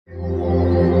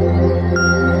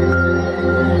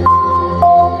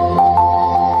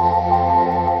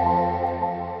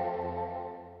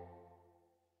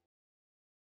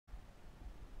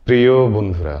প্রিয়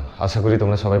বন্ধুরা, আশা করি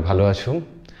তোমরা সবাই ভালো আছো।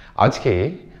 আজকে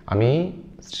আমি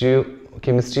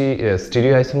স্টিরিওকেমিস্ট্রি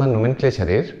স্টিরিওআইসোমার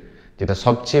নোমেনক্লেচারের যেটা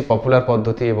সবচেয়ে পপুলার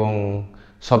পদ্ধতি এবং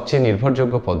সবচেয়ে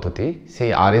নির্ভরযোগ্য পদ্ধতি,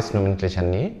 সেই আরএস নোমেনক্লেচার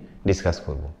নিয়ে ডিসকাস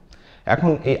করব।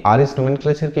 এখন এই আরএস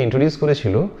নোমেনক্লেচারকে ইন্ট্রোডিউস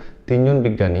করেছিল তিনজন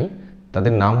বিজ্ঞানী।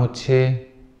 তাদের নাম হচ্ছে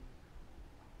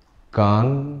কান,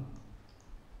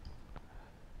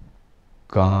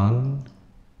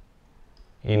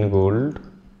 ইনগোল্ড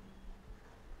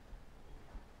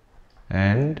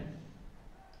অ্যান্ড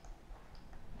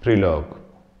প্রিলগ।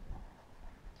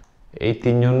 এই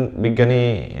তিনজন বিজ্ঞানী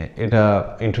এটা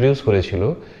ইন্ট্রোডিউস করেছিল।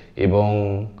 এবং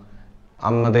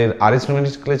আমাদের আরএস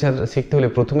নোমেনক্লেচার শিখতে হলে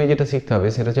প্রথমেই যেটা শিখতে হবে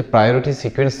সেটা হচ্ছে প্রায়োরিটি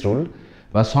সিকোয়েন্স রুল,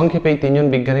 বা সংক্ষেপে এই তিনজন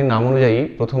বিজ্ঞানীর নাম অনুযায়ী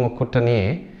প্রথম অক্ষরটা নিয়ে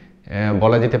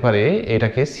বলা যেতে পারে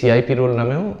এটাকে সিআইপি রুল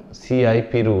নামেও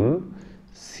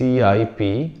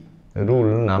সিআইপি রুল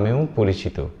নামেও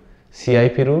পরিচিত।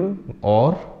 CIP rule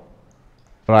or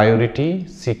priority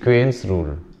sequence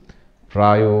rule,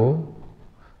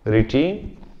 priority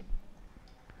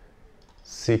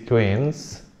sequence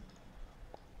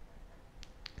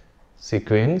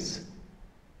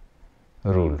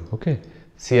rule, okay,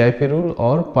 CIP rule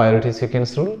or priority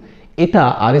sequence rule। এটা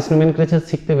আরএস নোমেনক্লেচার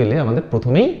শিখতে গেলে আমাদের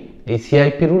প্রথমেই এই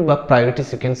সিআইপি রুল বা প্রায়োরিটি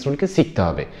সিকোয়েন্স রুলকে শিখতে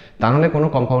হবে, তা নাহলে কোনো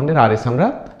কম্পাউন্ডের আরএস আমরা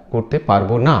করতে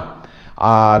পারবো না।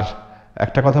 আর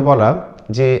একটা কথা বলা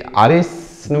যে আরএস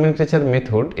nomenclature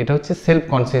method এটা হচ্ছে self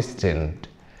consistent.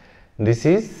 This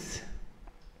is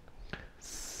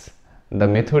the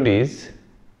method is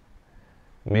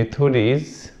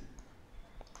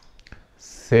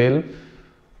self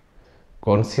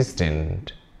consistent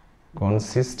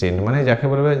মানে যাকে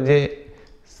বলবে যে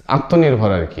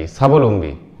আত্মনির্ভর আর কি,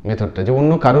 স্বাবলম্বী মেথডটা, যে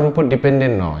অন্য কারোর উপর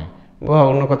ডিপেন্ডেন্ট নয়, বা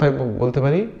অন্য কথায় বলতে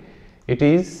পারি it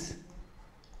is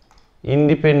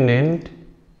independent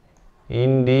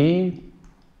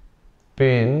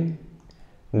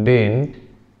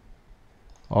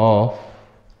of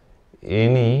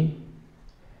any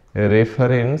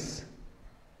reference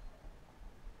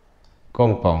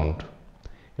compound.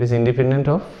 It is independent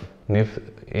of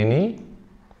any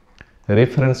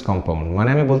reference compound. মানে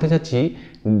আমি বলতে চাচ্ছি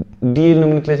ডিএল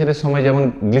নোমেনক্লেচারের সময় যেমন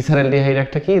গ্লিসারলডিহাইড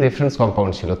একটা কি রেফারেন্স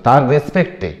কম্পাউন্ড ছিল, তার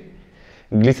রেসপেক্টে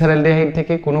গ্লিসারলডিহাইড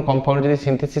থেকে কোনো কম্পাউন্ড যদি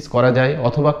সিনথেসিস করা যায়,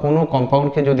 অথবা কোনো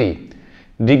কম্পাউন্ডকে যদি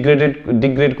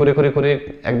ডিগ্রেড করে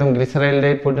একদম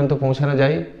গ্লিসারলডিহাইড পর্যন্ত পৌঁছানো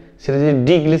যায়, সেটা যদি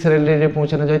ডি গ্লিসারলডিহাইডে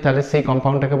পৌঁছানো যায় তাহলে সেই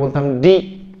কম্পাউন্ডটাকে বলতাম ডি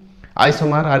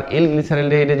আইসোমার, আর এল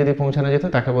গ্লিসারলডিহাইডে যদি পৌঁছানো যেত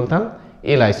তাকে বলতাম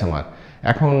এল আইসোমার।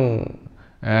 এখন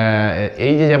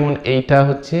এই যে যেমন এইটা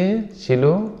ছিল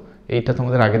এইটা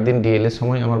তোমাদের আগের দিন ডিএল এর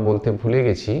সময় আমার বলতে ভুলে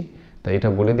গেছি, তাই এটা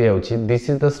বলে দেওয়া উচিত। This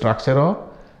is the structure of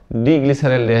D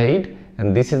গ্লিসারলডিহাইড and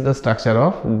this is the structure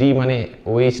of D, মানে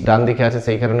ওইচ ডান দিকে আছে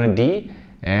সেই কারণে ডি,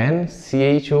 অ্যান্ড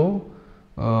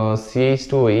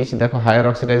CH2OH, দেখো হায়ার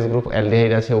অক্সিডাইজ গ্রুপ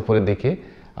অ্যালডিহাইড আছে উপরের দিকে,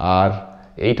 আর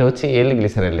এইটা হচ্ছে এল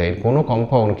গ্লিসারলডিহাইড। কোনো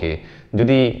কম্পাউন্ডকে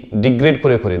যদি ডিগ্রেড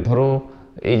করে ধরো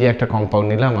এই যে একটা কম্পাউন্ড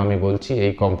নিলাম, আমি বলছি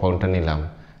এই কম্পাউন্ডটা নিলাম,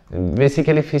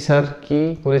 বেসিক্যালি ফিশার কি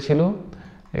করেছিল,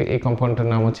 এই কম্পাউন্ডটার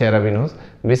নাম হচ্ছে অ্যারাবিনোজ।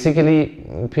 বেসিক্যালি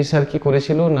ফিশার কি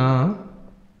করেছিল না,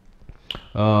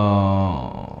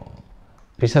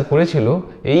 ফিশার করেছিল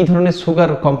এই ধরনের সুগার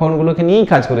কম্পাউন্ডগুলোকে নিয়েই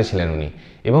কাজ করেছিলেন উনি,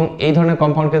 এবং এই ধরনের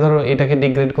কম্পাউন্ডকে ধরো এটাকে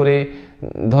ডিগ্রেড করে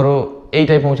ধরো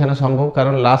এইটাই পৌঁছানো সম্ভব,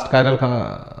 কারণ লাস্ট কাইরাল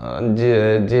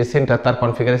যে সেন্টার তার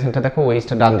কনফিগারেশনটা দেখো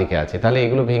ওইটা ডান দিকে আছে, তাহলে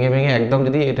এগুলো ভেঙে একদম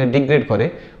যদি এটা ডিগ্রেড করে,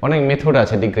 অনেক মেথড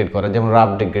আছে ডিগ্রেড করার, যেমন রাফ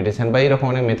ডিগ্রেডেশন বা এরকম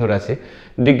অনেক মেথড আছে,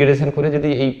 ডিগ্রেডেশন করে যদি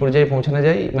এই পর্যায়ে পৌঁছানো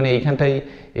যায়, মানে এইখানটায়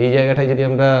এই জায়গাটায় যদি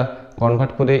আমরা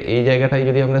কনভার্ট করে এই জায়গাটায়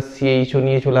যদি আমরা সিএইচও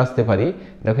নিয়ে চলে আসতে পারি,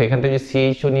 দেখো এখানটায় যদি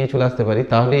সিএইচও নিয়ে চলে আসতে পারি,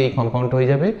 তাহলে এই কম্পাউন্ডটা হয়ে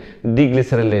যাবে ডি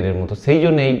গ্লিসারলডিহাইডের মতো। সেই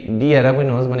জন্য এই ডি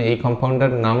অ্যারাবিনোজ মানে এই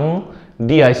কম্পাউন্ডের নামও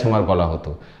ডি আইসোমার বলা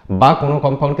হতো। বা কোনো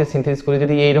কম্পাউন্ডকে সিনথেসিস করে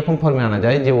যদি এইরকম ফর্মে আনা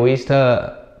যায় যে ওইটা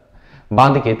বাঁ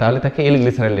দিকে, তাহলে তাকে এল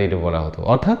গ্লিসারলডিহাইড বলা হতো।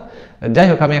 অর্থাৎ যাই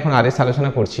হোক, আমি এখন আরএস আলোচনা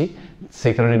করছি,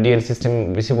 সেই কারণে ডিএল সিস্টেম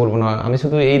বেশি বলবো না। আমি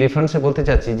শুধু এই রেফারেন্সে বলতে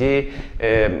চাচ্ছি যে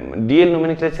ডিএল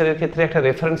নোমেনক্লেচারের ক্ষেত্রে একটা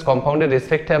রেফারেন্স কম্পাউন্ডের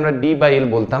রেসপেক্টে আমরা ডি বা এল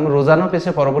বলতাম। রোজানফ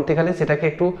এসে পরবর্তীকালে সেটাকে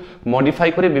একটু মডিফাই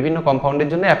করে বিভিন্ন কম্পাউন্ডের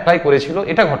জন্য অ্যাপ্লাই করেছিল,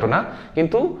 এটা ঘটনা।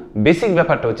 কিন্তু বেসিক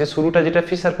ব্যাপারটা হচ্ছে, শুরুটা যেটা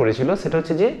ফিশার করেছিল সেটা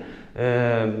হচ্ছে যে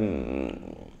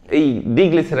এই ডি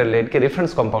গ্লিসারলডিহাইডকে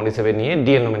রেফারেন্স কম্পাউন্ড হিসেবে নিয়ে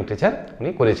ডিএল নোমেনক্লেচার উনি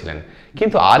করেছিলেন।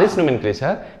 কিন্তু RS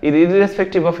nomenclature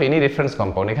irrespective of any reference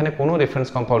compound, এখানে কোনো রেফারেন্স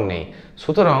কম্পাউন্ড নেই।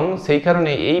 সুতরাং সেই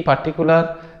কারণে এই পার্টিকুলার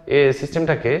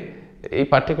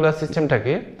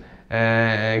সিস্টেমটাকে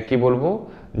কি বলবো,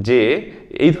 যে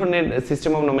এই ধরনের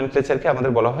সিস্টেম অফ নোমেনক্লেচারকে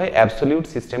আমাদের বলা হয় absolute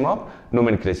system of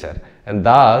nomenclature.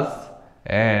 Das,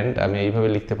 and আমি এইভাবে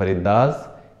লিখতে পারি, Das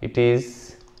it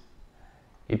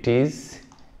is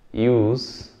used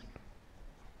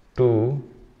to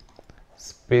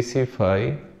specify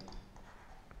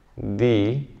the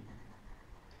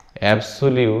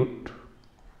absolute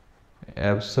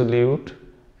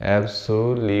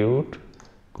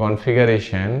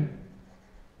configuration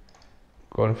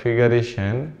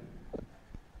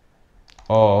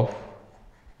of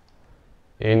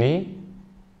any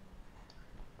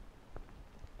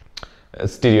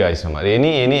stereoisomer,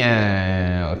 any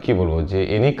কি বলবো যে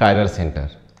any chiral center,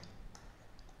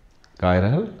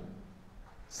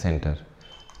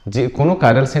 যে কোনো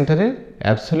chiral সেন্টারের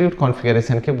অ্যাবসলিউট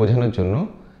কনফিগারেশনকে বোঝানোর জন্য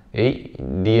এই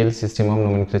DL system of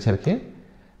নোমেনক্লেচারকে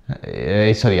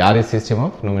RS system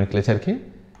of নোমেনক্লেচারকে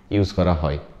use করা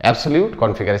হয় অ্যাবসলিউট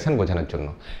কনফিগারেশন বোঝানোর জন্য।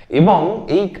 এবং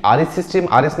এই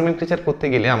আরএস নোমেনক্লেচার করতে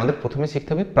গেলে আমাদের প্রথমে শিখতে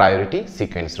হবে প্রায়োরিটি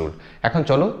সিকোয়েন্স রুল। এখন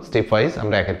চলো স্টেপ ওয়াইজ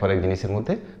আমরা একের পর এক জিনিসের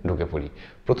মধ্যে ঢুকে পড়ি।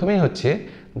 প্রথমেই হচ্ছে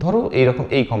ধরো এইরকম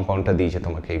এই কম্পাউন্ডটা দিয়েছে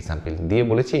তোমাকে এক্সাম্পল দিয়ে,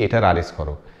 বলেছি এটার আরএস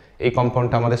করো। এই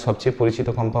কম্পাউন্ডটা আমাদের সবচেয়ে পরিচিত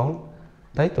কম্পাউন্ড,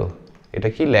 তাই তো? এটা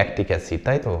কি ল্যাকটিক অ্যাসিড,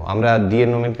 তাই তো? আমরা ডিএল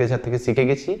নোমেনক্লেচার থেকে শিখে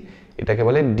গেছি এটাকে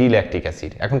বলে ডি ল্যাকটিক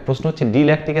অ্যাসিড। এখন প্রশ্ন হচ্ছে ডি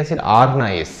ল্যাকটিক অ্যাসিড আর না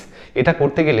এস? এটা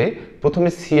করতে গেলে প্রথমে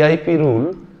সিআইপি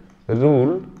রুল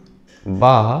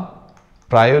বা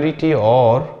প্রায়োরিটি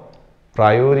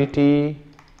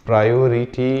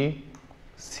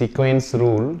সিকোয়েন্স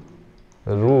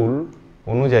রুল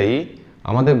অনুযায়ী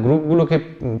আমাদের গ্রুপগুলোকে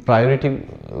প্রায়োরিটি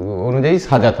অনুযায়ী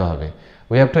সাজাতে হবে।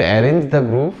 We have to arrange the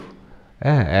group,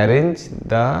 arrange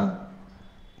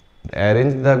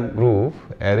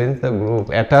the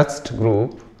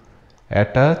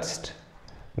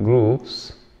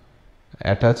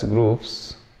attached groups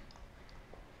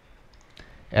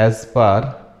as per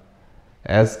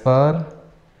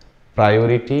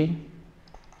priority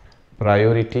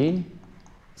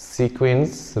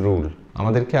sequence rule।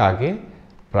 আমাদেরকে আগে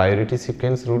প্রায়োরিটি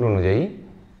সিকোয়েন্স রুল অনুযায়ী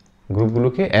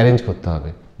গ্রুপগুলোকে অ্যারেঞ্জ করতে হবে।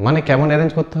 মানে কেমন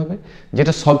অ্যারেঞ্জ করতে হবে?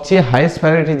 যেটা সবচেয়ে হাইয়েস্ট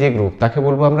প্রায়োরিটি যে গ্রুপ তাকে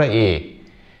বলবো আমরা এ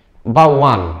বা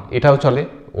 1, এটাও চলে,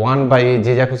 1 বা এ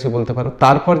যে যা খুশি বলতে পারো।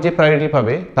 তারপর যে প্রায়োরিটি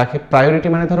পাবে তাকে প্রায়োরিটি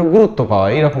মানে ধরো গুরুত্ব পাওয়া,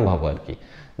 এইরকম ভাবো আর কি,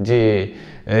 যে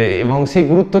এবং সেই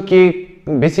গুরুত্ব কি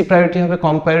বেশি প্রায়োরিটি হবে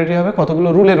কম প্রায়োরিটি হবে কতগুলো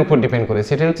রুলের উপর ডিপেন্ড করে,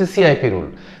 সেটা হচ্ছে সিআইপি রুল।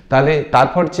 তাহলে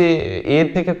তারপর যে এর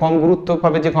থেকে কম গুরুত্ব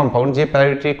পাবে যে কম্পাউন্ড, যে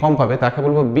প্রায়োরিটি কম পাবে তাকে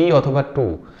বলবো বি অথবা 2।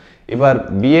 এবার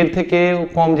বি এর থেকেও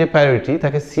কম যে প্রায়োরিটি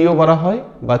তাকে সিও বলা হয়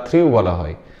বা 3ও বলা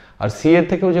হয়। আর সি এর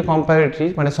থেকেও যে কম প্রায়োরিটি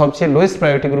মানে সবচেয়ে লোয়েস্ট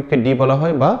প্রায়োরিটি গ্রুপকে ডি বলা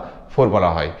হয় বা 4 বলা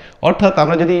হয়। অর্থাৎ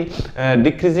আমরা যদি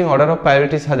ডিক্রিজিং অর্ডার অফ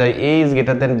প্রায়োরিটি সাজাই, এ is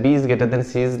greater than B is greater than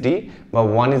C is D, বা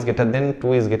 1 is greater than 2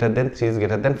 is greater than 3 is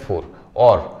greater than 4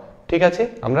 or, ঠিক আছে?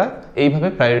 আমরা এইভাবে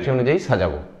প্রায়োরিটি অনুযায়ী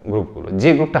সাজাবো গ্রুপগুলো, যে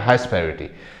গ্রুপটা হাইয়েস্ট প্রায়োরিটি।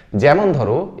 যেমন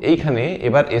ধরো এইখানে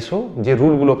এবার এসো যে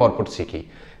রুলগুলো পরপর শিখি।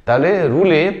 তাহলে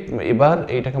রুলে এবার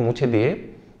এইটাকে মুছে দিয়ে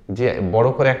যে বড়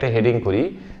করে একটা হেডিং করি,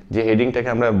 যে হেডিংটাকে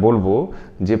আমরা বলবো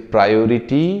যে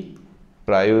প্রায়োরিটি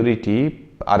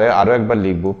আরো একবার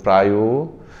লিখবো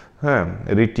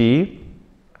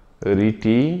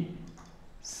রিটি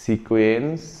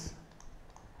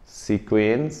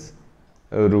sequence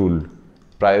rule,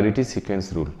 priority sequence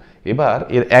rule. এবার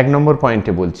এর 1 নম্বর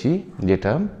পয়েন্টে বলছি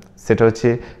যেটা, সেটা হচ্ছে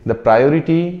the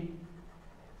priority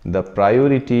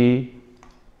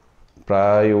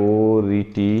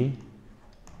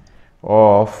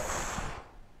of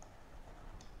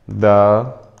the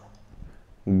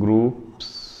groups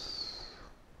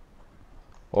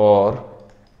or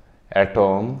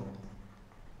atom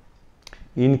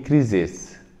increases,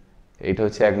 এটা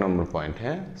হচ্ছে 1 নম্বর পয়েন্ট,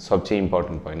 হ্যাঁ, সবচেয়ে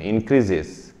important point, increases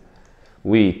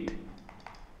with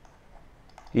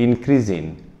increase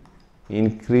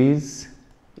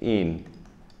in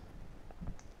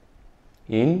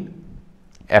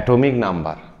atomic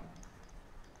number,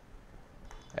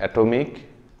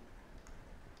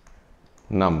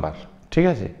 ঠিক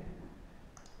আছে?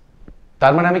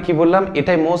 তার মানে আমি কি বললাম,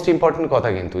 এটাই মোস্ট ইম্পর্টেন্ট কথা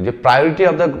কিন্তু, যে priority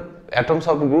of the atoms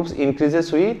of groups increases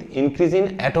with increase in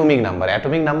atomic number.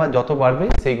 Atomic number যত বাড়বে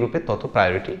সেই গ্রুপের তত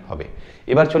প্রায়োরিটি হবে।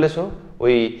 এবার চলে এসো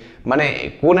ওই মানে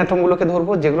কোন অ্যাটমগুলোকে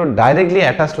ধরবো যেগুলো directly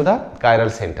attach to the chiral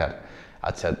centre.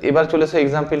 আচ্ছা, এবার চলে এসো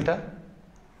এক্সাম্পলটা।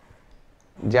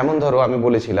 যেমন ধরো আমি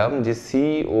বলেছিলাম যে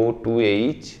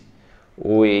CO2H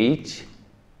OH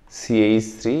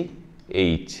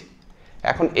CH3H।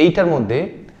 এখন এইটার মধ্যে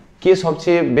কে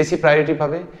সবচেয়ে বেশি প্রায়োরিটি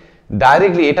পাবে?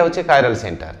 ডাইরেক্টলি এটা হচ্ছে কাইরাল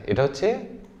সেন্টার,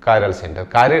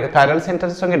 কাইরাল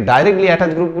সেন্টারের সঙ্গে ডাইরেক্টলি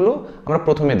অ্যাটাচ গ্রুপগুলো আমরা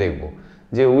প্রথমে দেখব,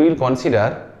 যে we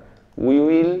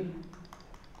will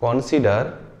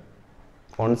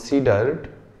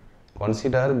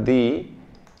consider the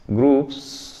groups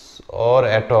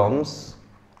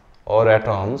or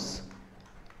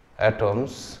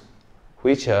atoms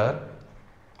which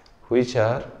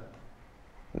are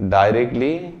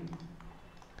directly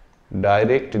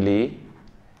directly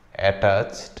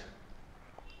attached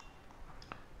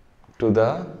to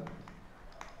the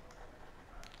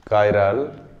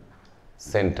chiral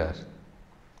center,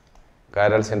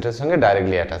 chiral center সঙ্গে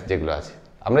ডাইরেক্টলি অ্যাটাচ যেগুলো আছে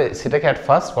আমরা সেটাকে অ্যাট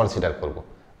ফার্স্ট কনসিডার করব।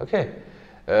 ওকে,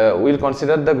 will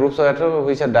consider the groups of atom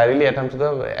which are directly attach to the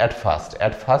at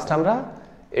first আমরা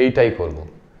এইটাই করব।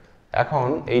 এখন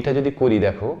এইটা যদি করি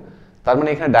দেখো, তার মানে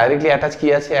এখানে ডাইরেক্টলি অ্যাটাচ কি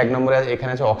আছে, এক নম্বরে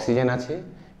এখানে আছে অক্সিজেন আছে,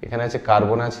 এখানে আছে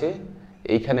কার্বন আছে,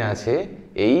 এইখানে আছে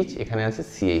এইচ, এখানে আছে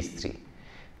CH3।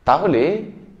 তাহলে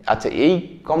আচ্ছা এই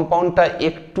কম্পাউন্ডটা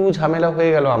একটু ঝামেলা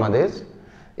হয়ে গেল আমাদের,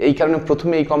 এই কারণে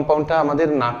প্রথমে এই কম্পাউন্ডটা আমাদের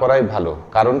না করাই ভালো।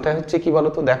 কারণটা হচ্ছে কি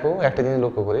বলতো, দেখো একটা জিনিস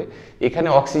লক্ষ্য করে, এখানে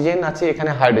অক্সিজেন আছে,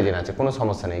 এখানে হাইড্রোজেন আছে, কোনো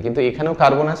সমস্যা নেই, কিন্তু এখানেও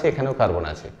কার্বন আছে, এখানেও কার্বন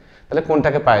আছে, তাহলে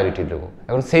কোনটাকে প্রায়োরিটি দেবো?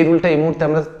 এখন সেই রুলটা এই মুহূর্তে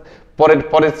আমরা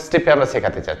পরের স্টেপে আমরা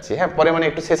শেখাতে চাচ্ছি। হ্যাঁ, পরে মানে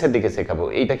একটু শেষের দিকে শেখাবো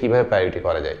এইটা কিভাবে প্রায়োরিটি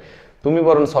করা যায়। তুমি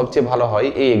বরং সবচেয়ে ভালো হয়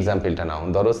এই এক্সাম্পলটা নাও,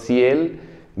 ধরো Cl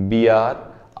Br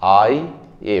I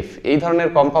F, এই ধরনের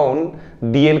কম্পাউন্ড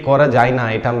ডিএল করা যায় না,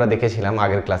 এটা আমরা দেখেছিলাম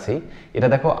আগের ক্লাসেই। এটা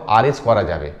দেখো আরএস করা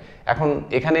যাবে। এখন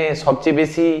এখানে সবচেয়ে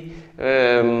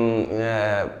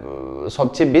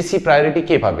বেশি প্রায়োরিটি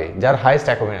কে পাবে? যার হাইয়েস্ট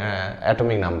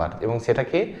অ্যাটমিক নাম্বার, এবং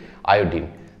সেটাকে আয়োডিন।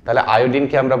 তাহলে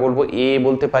আয়োডিনকে আমরা বলবো এ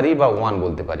বলতে পারি বা 1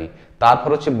 বলতে পারি। তারপর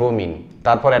হচ্ছে ব্রোমিন,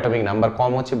 তারপর অ্যাটমিক নাম্বার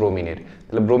কম হচ্ছে ব্রোমিনের,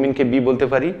 তাহলে ব্রোমিনকে বি বলতে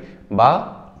পারি বা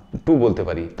 2 বলতে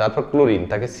পারি। তারপর ক্লোরিন,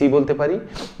 তাকে সি বলতে পারি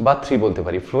বা 3 বলতে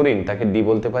পারি। ফ্লোরিন, তাকে ডি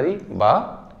বলতে পারি বা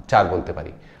 4 বলতে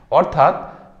পারি। অর্থাৎ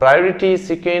priority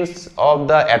sequence of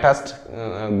the attached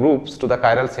groups to the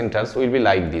chiral saunters will be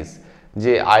like this,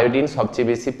 যে আয়োডিন সবচেয়ে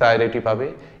বেশি প্রায়োরিটি পাবে,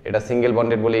 এটা সিঙ্গেল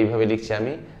বন্ডেড বলে এইভাবে লিখছি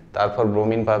আমি। তারপর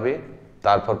ব্রোমিন পাবে,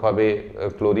 তারপর পাবে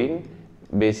ক্লোরিন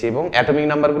বেশি, এবং অ্যাটমিক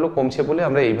নাম্বারগুলো কমছে বলে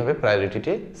আমরা এইভাবে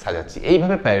প্রায়োরিটিতে সাজাচ্ছি,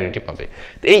 এইভাবে প্রায়োরিটি পাবে।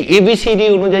 এই ABCD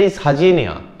অনুযায়ী সাজিয়ে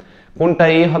নেওয়া, কোনটা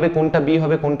এ হবে, কোনটা বি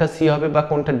হবে, কোনটা সি হবে বা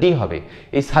কোনটা ডি হবে,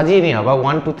 এই সাজিয়ে নেওয়া বা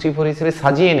 1 2 3 4 হিসেবে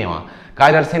সাজিয়ে নেওয়া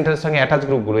কাইরাল সেন্টারের সঙ্গে অ্যাটাচ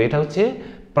গ্রুপগুলো, এটা হচ্ছে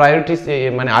প্রায়োরিটি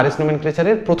মানে আরএস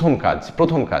নোমেনক্লেচারের প্রথম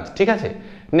কাজ। ঠিক আছে,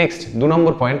 নেক্সট 2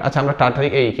 নম্বর পয়েন্ট। আচ্ছা, আমরা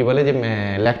টার্টারিক এই কি বলে যে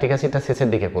ল্যাকটিক অ্যাসিডটা শেষের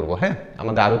দিকে করবো। হ্যাঁ,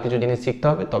 আমাদের আরও কিছু জিনিস শিখতে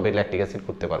হবে, তবে ল্যাকটিক অ্যাসিড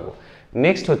করতে পারবো।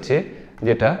 নেক্সট হচ্ছে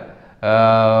যেটা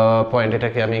পয়েন্ট,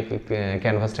 এটাকে আমি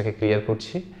ক্যানভাসটাকে ক্লিয়ার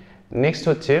করছি। নেক্সট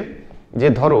হচ্ছে যে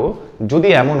ধরো যদি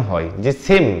এমন হয় যে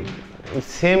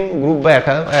সেম গ্রুপ বা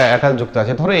অ্যাটাচ যুক্ত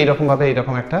আছে, ধরো এইরকমভাবে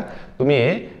এইরকম একটা তুমি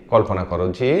কল্পনা করো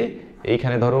যে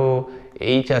এইখানে ধরো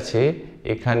এইচ আছে,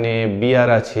 এখানে বিআর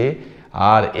আছে,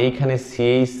 আর এইখানে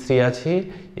CH3 আছে,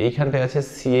 এইখানটায় আছে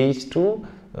CH2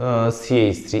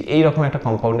 CH3, এইরকম একটা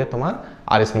কম্পাউন্ডে তোমার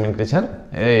আরএস নোমেনক্লেচার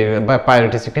বা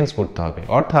প্রায়োরিটি সিকোয়েন্স করতে হবে।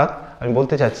 অর্থাৎ আমি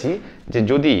বলতে চাচ্ছি যে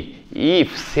যদি if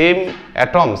same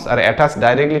atoms R attach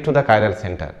directly to the chiral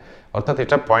centre, অর্থাৎ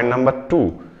এটা পয়েন্ট নাম্বার 2।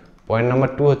 পয়েন্ট নাম্বার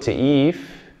 2 হচ্ছে if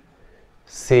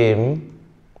same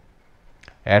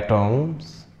atoms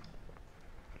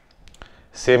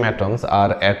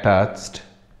are attached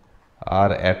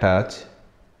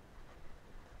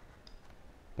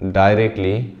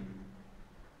directly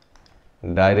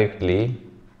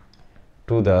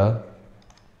to the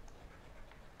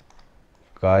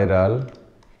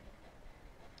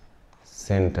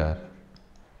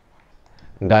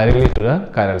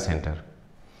chiral center,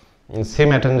 same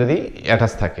atom যদি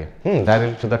অ্যাটাচ থাকে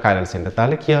directly to the chiral centre,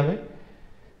 তাহলে কি হবে?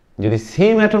 যদি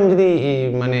same atom যদি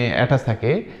মানে অ্যাটাচ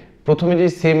থাকে, প্রথমে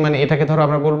যদি সেম মানে এটাকে ধরো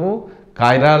আমরা বলবো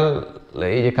কাইরাল,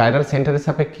 এই যে কাইরাল সেন্টারের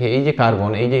সাপেক্ষে এই যে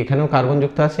কার্বন, এই যে এখানেও কার্বন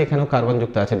যুক্ত আছে, এখানেও কার্বন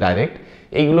যুক্ত আছে ডাইরেক্ট,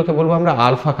 এইগুলোকে বলবো আমরা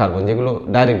আলফা কার্বন, যেগুলো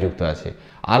ডাইরেক্ট যুক্ত আছে।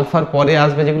 আলফার পরে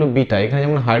আসবে যেগুলো বিটা, এখানে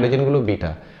যেমন হাইড্রোজেনগুলো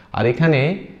বিটা, আর এখানে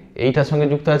এইটার সঙ্গে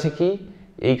যুক্ত আছে কি,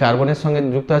 এই কার্বনের সঙ্গে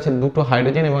যুক্ত আছে 2টো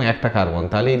হাইড্রোজেন এবং একটা কার্বন,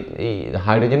 তাহলে এই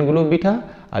হাইড্রোজেনগুলো বিটা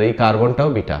আর এই কার্বনটাও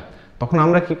বিটা। তখন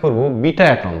আমরা কি করব, বিটা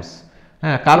অ্যাটমস,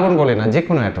 হ্যাঁ কার্বন বলে না, যে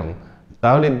কোনো অ্যাটম,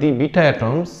 তাহলে দি beta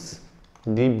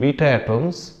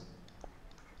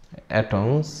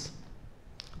atoms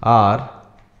are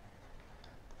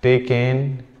taken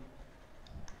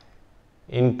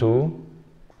into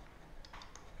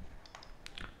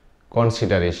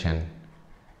consideration,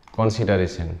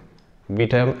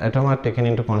 beta atom are taken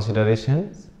into consideration।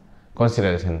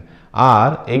 R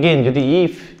again যদি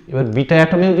ইফ, এবার বিটা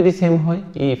অ্যাটমেও যদি সেম হয়,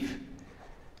 if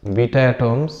beta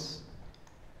atoms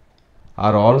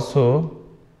are also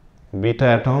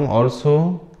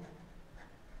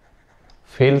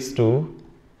fail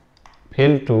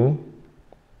to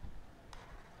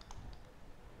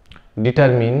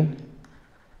determine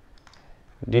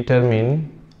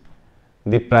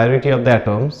the priority of the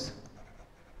atoms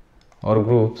or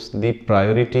groups, the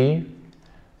priority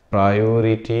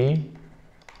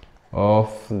of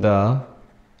the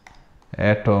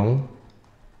atom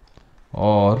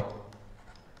or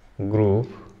group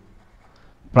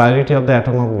priority of the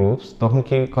atom of groups, তখন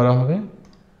কি করা হবে,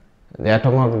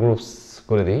 atom of groups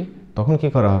করে দিই, তখন কি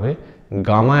করা হবে,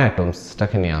 গামা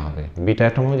অ্যাটমসটাকে নেওয়া হবে। বিটা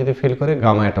অ্যাটমও যদি ফেল করে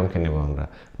গামা অ্যাটমকে নেব আমরা,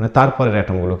 মানে তারপরের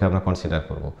অ্যাটমগুলোকে আমরা কনসিডার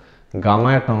করব। গামা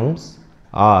অ্যাটমস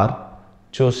আর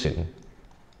চোসেন,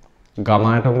 গামা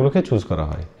অ্যাটমগুলোকে চুজ করা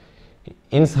হয়।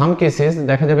 ইন সাম কেসেস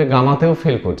দেখা যাবে গামাতেও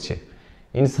ফেল করছে।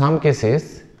 ইন সাম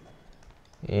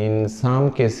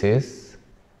কেসেস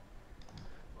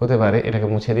হতে পারে, এটাকে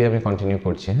মুছে দিয়ে আমি কন্টিনিউ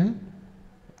করছি। হ্যাঁ,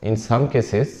 ইন সাম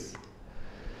কেসেস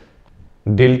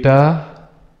ডেল্টা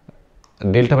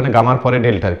মানে গামার পরে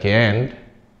ডেল্টা আর কি, and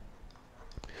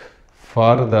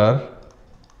further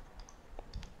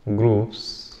groups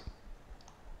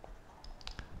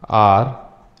R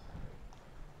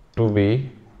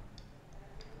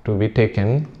to be taken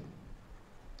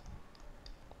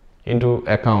into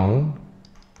account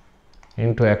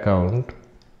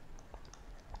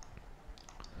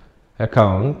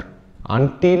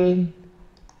until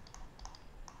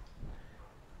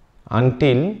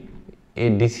a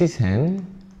decision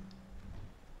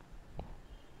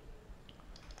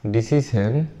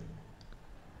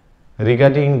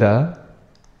regarding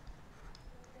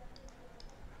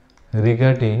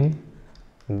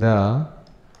the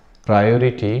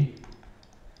priority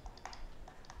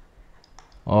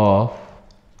of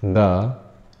the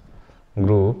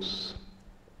groups,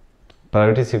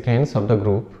 priority sequence of the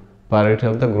group, priority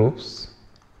of the groups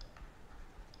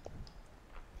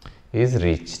is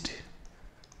reached.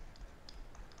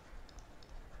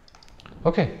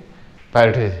 Okay,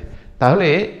 priority, তাহলে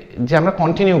যে আমরা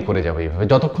continue করে যাবো এইভাবে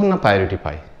যতক্ষণ না priority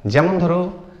পাই। যেমন ধরো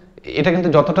এটা কিন্তু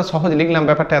যতটা সহজ লিখলাম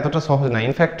ব্যাপারটা এতটা সহজ না।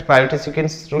 ইনফ্যাক্ট প্রায়োরিটি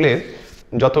সিকোয়েন্স রুলের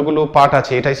যতগুলো পার্ট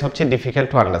আছে এটাই সবচেয়ে ডিফিকাল্ট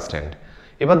টু আন্ডারস্ট্যান্ড।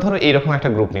 এবার ধরো এইরকম একটা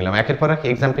গ্রুপ নিলাম, একের পর এক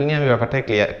এক্সাম্পল নিয়ে আমি ব্যাপারটা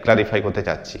ক্লারিফাই করতে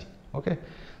চাচ্ছি। ওকে,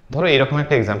 ধরো এইরকম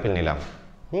একটা এক্সাম্পল নিলাম,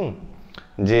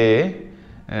 যে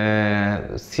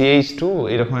CH2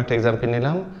 এরকম একটা এক্সাম্পল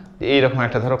নিলাম, এইরকম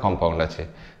একটা ধরো কম্পাউন্ড আছে,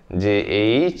 যে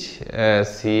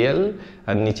HCl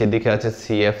আর নিচের দিকে আছে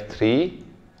CF3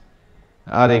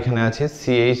 আর এখানে আছে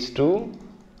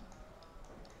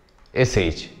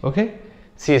CH2SH। ওকে,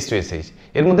 CH2SH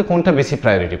এর মধ্যে কোনটা বেশি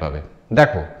প্রায়োরিটি পাবে?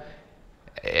 দেখো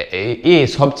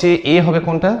সবচেয়ে হবে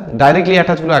কোনটা, ডাইরেক্টলি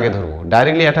অ্যাটাচগুলো আগে ধরবো।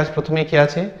 ডাইরেক্টলি অ্যাটাচ প্রথমে কি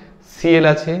আছে, Cl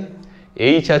আছে,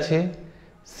 H আছে,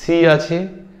 C আছে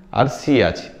আর C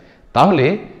আছে। তাহলে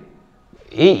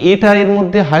এটা এর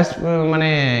মধ্যে হাইয়েস্ট মানে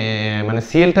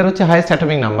Clটার হচ্ছে হাইয়েস্ট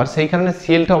অ্যাটমিক নাম্বার, সেই কারণে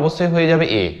Clটা অবশ্যই হয়ে যাবে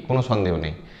A, কোনো সন্দেহ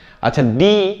নেই। আচ্ছা D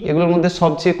এগুলোর মধ্যে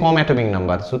সবচেয়ে কম অ্যাটমিক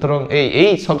নাম্বার, সুতরাং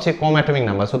এই সবচেয়ে কম অ্যাটমিক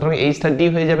নাম্বার, সুতরাং Hটা D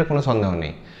হয়ে যাবে, কোনো সন্দেহ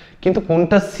নেই। কিন্তু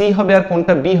কোনটা C হবে আর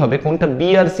কোনটা B হবে, কোনটা B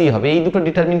আর C হবে, এই দুটো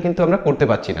ডিটারমিন কিন্তু আমরা করতে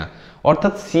পারছি না।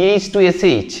 অর্থাৎ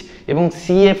CH2SH এবং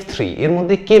CF3 এর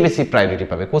মধ্যে কে বেশি প্রায়োরিটি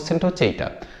পাবে, কোশ্চেনটা হচ্ছে এইটা।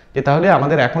 যে তাহলে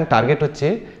আমাদের এখন টার্গেট হচ্ছে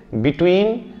বিটুইন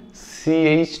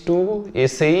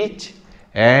CH2SH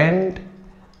অ্যান্ড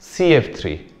CF3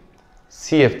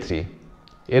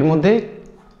 এর মধ্যে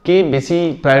কে বেশি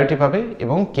প্রায়োরিটি পাবে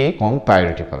এবং কে কম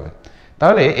প্রায়োরিটি পাবে।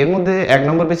 তাহলে এর মধ্যে 1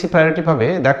 নম্বর বেশি প্রায়োরিটি পাবে।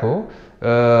 দেখো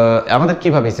আমাদের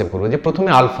কিভাবে হিসেব করবো, যে প্রথমে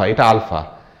আলফা, এটা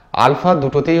আলফা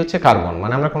দুটোতেই হচ্ছে কার্বন,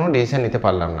 মানে আমরা কোনো ডিসিশন নিতে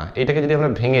পারলাম না। এটাকে যদি আমরা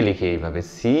ভেঙে লিখি এইভাবে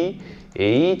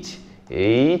CH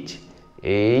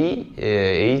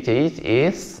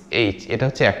এটা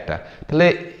হচ্ছে একটা, তাহলে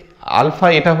আলফা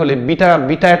এটা হলে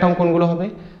বিটা অ্যাটম কোনগুলো হবে,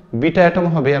 বিটা অ্যাটম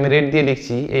হবে, আমি রেড দিয়ে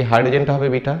লিখছি, এই হাইড্রোজেনটা হবে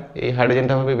বিটা, এই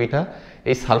হাইড্রোজেনটা হবে বিটা,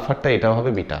 এই সালফারটা এটাও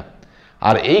হবে বিটা।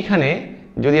 আর এইখানে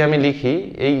যদি আমি লিখি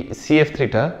এই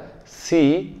CF3টা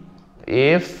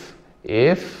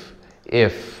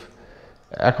CFF,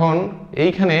 এখন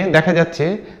এইখানে দেখা যাচ্ছে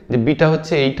যে বিটা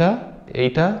হচ্ছে এইটা।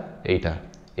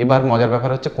 এবার মজার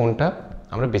ব্যাপার হচ্ছে কোনটা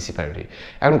আমরা বেশি প্রায়োরিটি।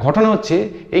 এখন ঘটনা হচ্ছে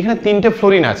এইখানে 3টে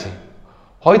ফ্লোরিন আছে,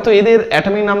 হয়তো এদের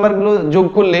অ্যাটমিক নাম্বারগুলো যোগ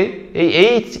করলে এই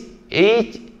H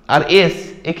আর S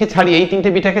একে ছাড়িয়ে এই 3টে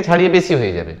বিটাকে ছাড়িয়ে বেশি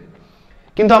হয়ে যাবে,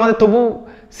 কিন্তু আমাদের তবু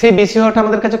সেই বেশি হওয়াটা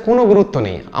আমাদের কাছে কোনো গুরুত্ব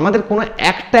নেই। আমাদের কোনো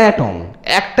একটা অ্যাটম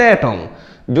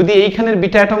যদি এইখানের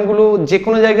বিটা অ্যাটমগুলো যে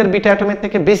কোনো জায়গার বিটা অ্যাটমের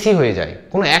থেকে বেশি হয়ে যায়,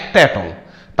 কোনো একটা অ্যাটম,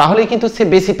 তাহলেই কিন্তু সে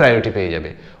বেশি প্রায়োরিটি পেয়ে যাবে।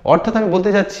 অর্থাৎ আমি বলতে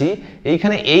চাচ্ছি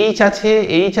এইখানে H আছে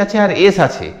আর S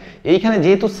আছে, এইখানে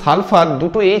যেহেতু সালফার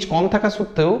দুটো H কম থাকা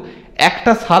সত্ত্বেও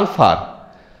একটা সালফার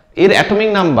এর অ্যাটমিক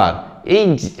নাম্বার এই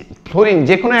ফ্লোরিন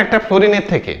যে কোনো একটা ফ্লোরিনের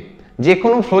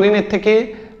থেকে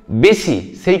বেশি,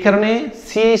 সেই কারণে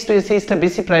CH2SHটা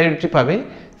বেশি প্রায়োরিটি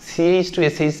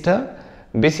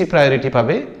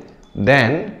পাবে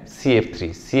দেন CF3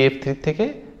 থেকে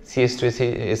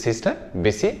CH2SHটা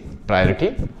বেশি প্রায়োরিটি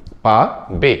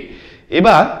পাবে।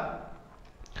 এবার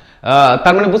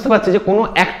তার মানে বুঝতে পারছি যে কোনো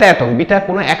একটা অ্যাটম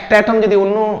কোনো একটা অ্যাটম যদি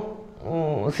অন্য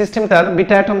সিস্টেমটার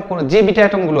বিটা অ্যাটম যে বিটা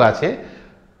অ্যাটমগুলো আছে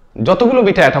যতগুলো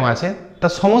বিটা অ্যাটম আছে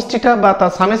তার সমষ্টিটা বা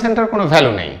তার সামেশনটার কোনো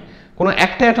ভ্যালু নেই, কোনো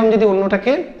একটা অ্যাটম যদি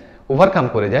অন্যটাকে ওভারকাম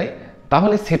করে যায়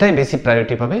তাহলে সেটাই বেশি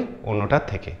প্রায়োরিটি পাবে অন্যটার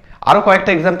থেকে। আরও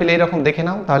কয়েকটা এক্সাম্পল এইরকম দেখে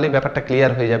নাও, তাহলে ব্যাপারটা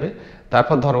ক্লিয়ার হয়ে যাবে।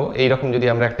 তারপর ধরো এইরকম যদি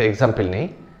আমরা একটা এক্সাম্পল নেই,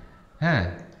 হ্যাঁ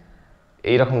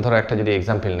এইরকম ধরো একটা যদি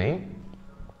এক্সাম্পল নেই,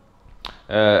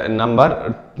 নাম্বার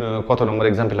কত নম্বর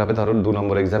এক্সাম্পল হবে, ধরো 2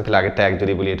 নম্বর এক্সাম্পল, আগেরটা 1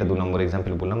 যদি বলি এটা 2 নম্বর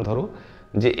এক্সাম্পল বললাম। ধরো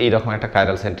যে এইরকম একটা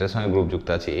কাইরাল সেন্টারের সঙ্গে গ্রুপ যুক্ত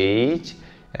আছে এইচ,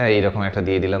 এইরকম একটা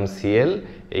দিয়ে দিলাম সিএল,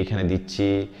 এইখানে দিচ্ছি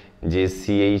যে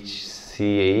CH3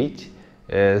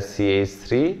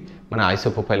 মানে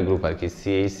আইসোপ্রোপাইল গ্রুপ আর কি,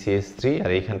 CH3, আর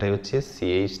এইখানটায় হচ্ছে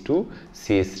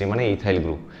CH2CH3 মানে ইথাইল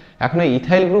গ্রুপ। এখন এই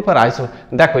ইথাইল গ্রুপ আর আইসো,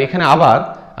 দেখো এখানে আবার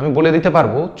আমি বলে দিতে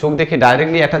পারবো চোখ দেখে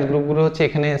ডাইরেক্টলি অ্যাটাচ গ্রুপগুলো হচ্ছে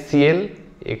এখানে Cl,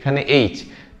 এখানে H,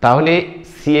 তাহলে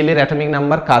Cl এর অ্যাটমিক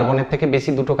নাম্বার কার্বনের থেকে বেশি,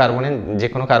 দুটো কার্বনের যে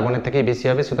কোনো কার্বনের থেকেই বেশি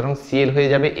হবে, সুতরাং Cl হয়ে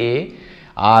যাবে A,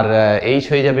 আর H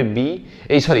হয়ে যাবে B,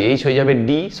 H হয়ে যাবে D,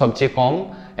 সবচেয়ে কম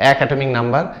এক অ্যাটমিক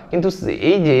নাম্বার। কিন্তু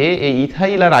এই যে এই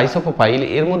ইথাইল আর আইসোপ্রোপাইল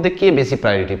এর মধ্যে কে বেশি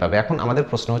প্রায়োরিটি পাবে, এখন আমাদের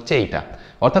প্রশ্ন হচ্ছে এইটা,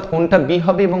 অর্থাৎ কোনটা বি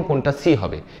হবে এবং কোনটা সি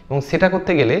হবে। এবং সেটা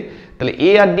করতে গেলে তাহলে এ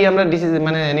আর ডি আমরা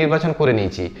মানে নির্বাচন করে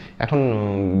নিয়েছি, এখন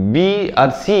বি আর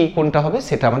সি কোনটা হবে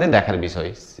সেটা আমাদের দেখার বিষয়।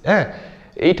 হ্যাঁ,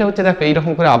 এইটা হচ্ছে দেখো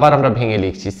এইরকম করে আবার আমরা ভেঙে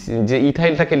লিখছি, যে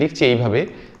ইথাইলটাকে লিখছি এইভাবে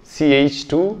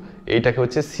CH2, এইটাকে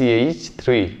হচ্ছে CH3,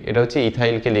 এটা হচ্ছে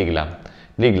ইথাইলকে লিখলাম।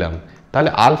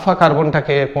 তাহলে আলফা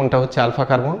কার্বনটাকে কোনটা হচ্ছে আলফা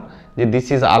কার্বন, যে this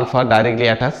is alpha directly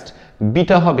attached.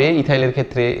 Beta হবে ইথাইলের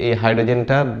ক্ষেত্রে এই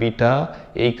হাইড্রোজেনটা বিটা,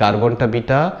 এই কার্বনটা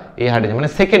বিটা, এই হাইড্রোজেন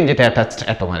মানে সেকেন্ড যেটা অ্যাটাচড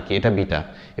অ্যাটম আর কি, এটা বিটা।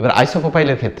 এবার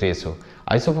আইসোপ্রোপাইলের ক্ষেত্রে এসো,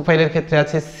 আইসোপ্রোপাইলের ক্ষেত্রে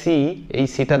আছে সি, এই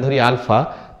সিটা ধরি আলফা,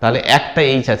 তাহলে একটা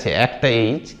এইচ আছে, একটা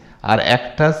এইচ আর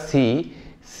একটা সি,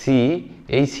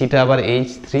 এই সিটা আবার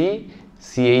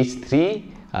CH3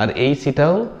 আর এই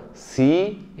সিটাও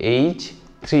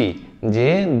CH3, যে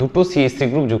দুটো CH3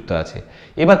 গ্রুপ যুক্ত আছে।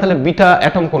 এবার তাহলে বিটা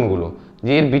অ্যাটম কোনগুলো,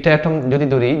 যে এর বিটা অ্যাটম যদি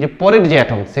ধরি যে পরের যে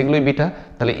অ্যাটম সেগুলোই বিটা,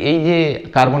 তাহলে এই যে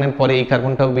কার্বনের পরে এই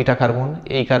কার্বনটাও বিটা কার্বন,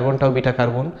 এই কার্বনটাও বিটা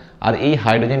কার্বন, আর এই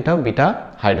হাইড্রোজেনটাও বিটা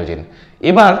হাইড্রোজেন।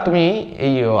 এবার তুমি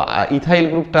এই ইথাইল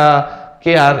গ্রুপটা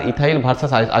কে আর ইথাইল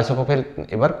ভার্সাস আইসোপ্রোপাইল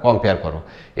এবার কম্পেয়ার করো।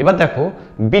 এবার দেখো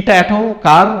বিটা অ্যাটম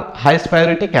কার হাইয়েস্ট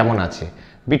প্রায়োরিটি কেমন আছে,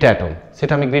 বিটা অ্যাটম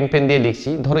সেটা আমি গ্রিন পেন দিয়ে লিখছি।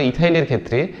 ধরো ইথাইলের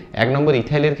ক্ষেত্রে 1 নম্বর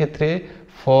ইথাইলের ক্ষেত্রে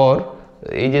ফর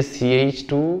এই যে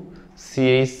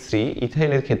CH2CH3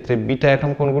 ইথাইলের ক্ষেত্রে বিটা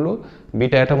অ্যাটম কোনগুলো,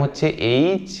 বিটা অ্যাটম হচ্ছে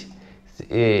H,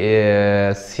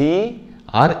 C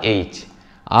আর H।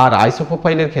 আর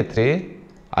আইসোপ্রোপাইলের ক্ষেত্রে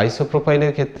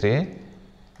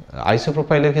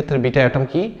বিটা অ্যাটম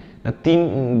কি না,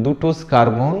 দুটো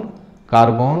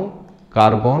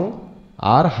কার্বন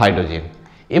আর হাইড্রোজেন।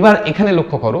 এবার এখানে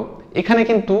লক্ষ্য করো, এখানে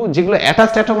কিন্তু যেগুলো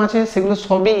অ্যাটাচড অ্যাটম আছে সেগুলো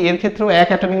সবই এর ক্ষেত্রেও 1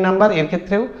 অ্যাটমিক নাম্বার, এর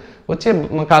ক্ষেত্রেও হচ্ছে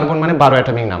কার্বন মানে 12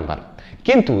 অ্যাটমিক নাম্বার।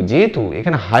 কিন্তু যেহেতু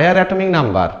এখানে হায়ার অ্যাটমিক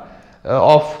নাম্বার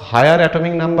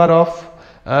অফ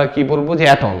কি বলবো যে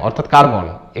অ্যাটম অর্থাৎ কার্বন,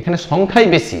 এখানে সংখ্যাই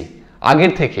বেশি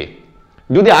আগের থেকে।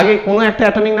 যদি আগে কোনো একটা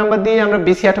অ্যাটমিক নাম্বার দিয়ে আমরা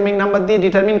বেশি অ্যাটমিক নাম্বার দিয়ে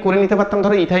ডিটারমিন করে নিতে পারতাম,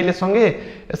 ধরো ইথাইলের সঙ্গে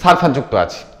সালফার যুক্ত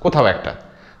আছে কোথাও একটা,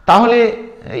 তাহলে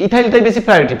ইথাইলটাই বেশি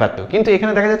প্রায়োরিটি পাত। কিন্তু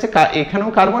এখানে দেখা যাচ্ছে এখানেও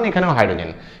কার্বন এখানেও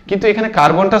হাইড্রোজেন, কিন্তু এখানে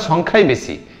কার্বনটা সংখ্যাই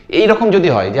বেশি। এই রকম যদি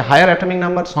হয় যে হায়ার অ্যাটমিক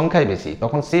নাম্বার সংখ্যায় বেশি,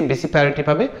 তখন সে বেশি প্রায়োরিটি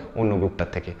পাবে অন্য গ্রুপটার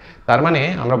থেকে। তার মানে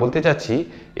আমরা বলতে চাচ্ছি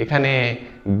এখানে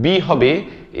বি হবে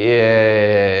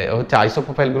হচ্ছে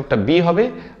আইসোপ্রোপাইল গ্রুপটা বি হবে,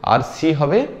 আর সি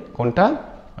হবে কোনটা,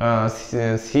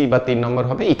 সি বা 3 নম্বর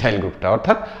হবে ইথাইল গ্রুপটা,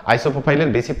 অর্থাৎ আইসোপ্রোপাইলের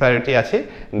বেশি প্রায়োরিটি আছে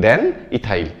দেন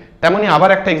ইথাইল। তেমনি আবার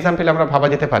একটা এক্সাম্পল আমরা ভাবা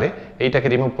যেতে পারে, এইটাকে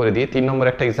রিমুভ করে দিয়ে 3 নম্বর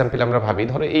একটা এক্সাম্পল আমরা ভাবি।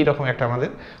 ধরো এইরকম একটা আমাদের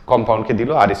কম্পাউন্ডকে দিল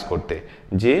আরএস করতে,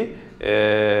 যে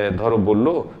ধরো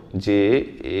বললো যে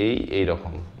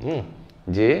এইরকম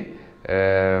যে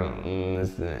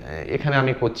এখানে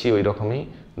আমি করছি ওই রকমই,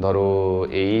 ধরো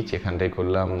এইচ এখানটায়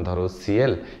করলাম ধরো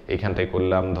Cl, এখানটায়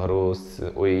করলাম ধরো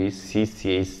ওই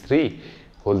CH3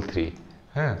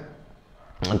 হ্যাঁ,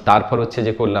 তারপর হচ্ছে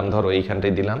যে করলাম ধরো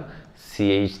এইখানটায় দিলাম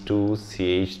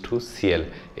CH2Cl,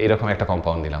 এইরকম একটা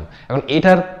কম্পাউন্ড দিলাম। এখন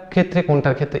এটার ক্ষেত্রে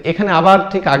কোনটার ক্ষেত্রে এখানে আবার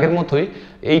ঠিক আগের মতোই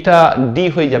এইটা ডি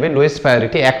হয়ে যাবে লোয়েস্ট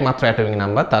প্রায়োরিটি, একমাত্র অ্যাটমিক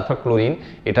নাম্বার। তারপর ক্লোরিন,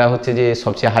 এটা হচ্ছে যে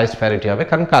সবচেয়ে হাইয়েস্ট প্রায়োরিটি হবে,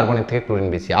 কারণ কার্বনের থেকে ক্লোরিন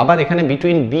বেশি। আবার এখানে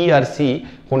বিটুইন বি আর সি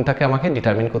কোনটাকে আমাকে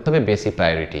ডিটারমিন করতে হবে বেশি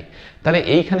প্রায়োরিটি। তাহলে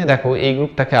এইখানে দেখো এই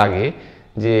গ্রুপটাকে আগে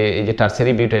যে এই যে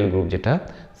টারসিয়ারি বিউটাইল গ্রুপ যেটা,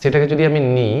 সেটাকে যদি আমি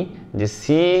নিই যে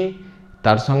সি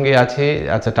তার সঙ্গে আছে,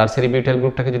 আচ্ছা টারসিয়ারি বিউটাইল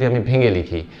গ্রুপটাকে যদি আমি ভেঙে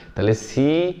লিখি তাহলে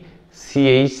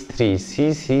CH3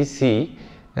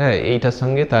 হ্যাঁ, এইটার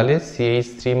সঙ্গে তাহলে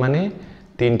CH3 মানে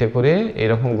 3টে করে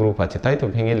এরকম গ্রুপ আছে, তাই তো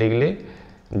ভেঙে লিখলে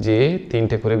যে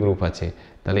 3টে করে গ্রুপ আছে,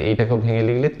 তাহলে এইটাকেও ভেঙে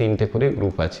লিখলে 3টে করে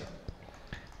গ্রুপ আছে।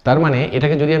 তার মানে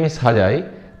এটাকে যদি আমি সাজাই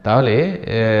তাহলে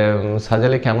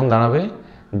সাজালে কেমন দাঁড়াবে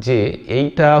যে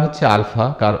এইটা হচ্ছে alpha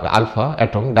alpha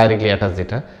atom directly attach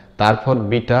যেটা, তারপর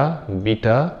বিটা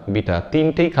বিটা বিটা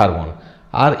তিনটেই কার্বন,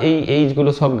 আর এই এইচগুলো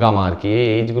সব গামা আর কি, এই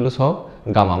এইচগুলো সব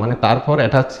গামা, মানে তারপর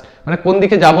অ্যাটাচ মানে কোন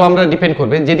দিকে যাব আমরা ডিপেন্ড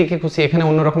করবে, যেদিকে খুশি। এখানে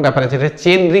অন্যরকম ব্যাপার আছে, এটা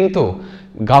চেন রিং তো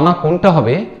গামা কোনটা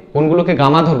হবে, কোনগুলোকে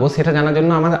গামা ধরবো সেটা জানার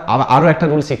জন্য আমাদের আরও একটা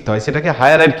রুল শিখতে হয়, সেটাকে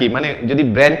হায়ারার্কি, মানে যদি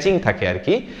ব্রাঞ্চিং থাকে আর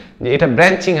কি, যে এটা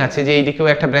ব্রাঞ্চিং আছে, যে এইদিকেও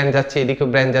একটা ব্রাঞ্চ যাচ্ছে, এদিকেও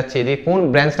ব্রাঞ্চ যাচ্ছে, এদিকে কোন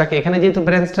ব্রাঞ্চটাকে, এখানে যেহেতু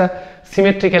ব্রাঞ্চটা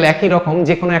সিমেট্রিক্যাল একই রকম,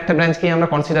 যে কোনো একটা ব্রাঞ্চকেই আমরা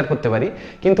কনসিডার করতে পারি,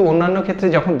 কিন্তু অন্যান্য ক্ষেত্রে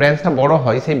যখন ব্রাঞ্চটা বড়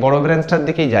হয় সেই বড় ব্রাঞ্চটার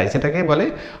দিকেই যায়, সেটাকে বলে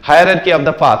হায়ারার্কি অফ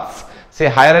দ্য পাথস। সেই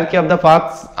হায়ারার্কি অফ দ্য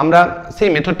পাথস আমরা সেই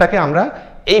মেথডটাকে আমরা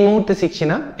এই মুহূর্তে শিখছি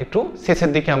না, একটু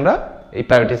শেষের দিকে আমরা এই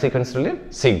প্রায়োরিটি সিকোয়েন্স রুলে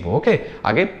শিখবো। ওকে,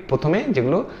 আগে প্রথমে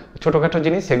যেগুলো ছোটোখাটো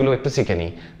জিনিস সেগুলো একটু শিখে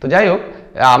নিই। তো যাই হোক,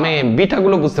 আমি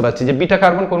বিটাগুলো বুঝতে পারছি, যে বিটা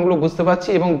কার্বন কোনগুলো বুঝতে পারছি,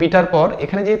 এবং বিটার পর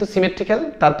এখানে যেহেতু সিমেট্রিক্যাল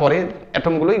তারপরে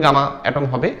অ্যাটমগুলোই গামা অ্যাটম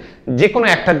হবে, যে কোনো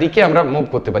একটা দিকে আমরা মুভ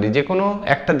করতে পারি, যে কোনো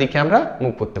একটা দিকে আমরা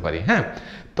মুভ করতে পারি। হ্যাঁ,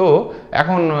 তো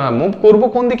এখন মুভ করব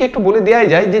কোন দিকে একটু বলে দেওয়াই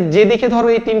যায়, যে যেদিকে ধরো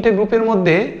এই তিনটে গ্রুপের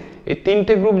মধ্যে, এই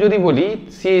তিনটে গ্রুপ যদি বলি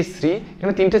CH3,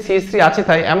 এখানে তিনটে CH3 আছে,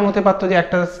 তাই এমন হতে পারতো যে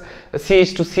একটা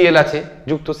CH2Cl আছে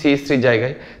যুক্ত CH3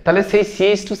 জায়গায়, তাহলে সেই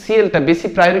CH2Clটা বেশি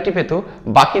প্রায়োরিটি পেত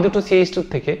বাকি দুটো CH2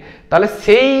 থেকে, তাহলে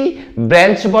সেই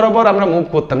ব্রাঞ্চ বরাবর আমরা মুভ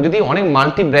করতাম। যদি অনেক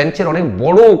মাল্টি ব্রাঞ্চের অনেক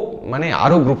বড় মানে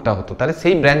আরও গ্রুপটা হতো, তাহলে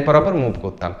সেই ব্রাঞ্চ বরাবর মুভ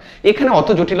করতাম। এখানে অত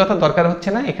জটিলতার দরকার হচ্ছে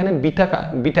না, এখানে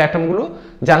বিটা অ্যাটমগুলো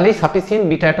জানলেই সাফিসিয়েন্ট।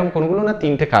 বিটা অ্যাটম কোনগুলো না,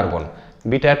 তিনটে কার্বন।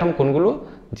 বিটা অ্যাটম কোনগুলো,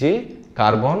 যে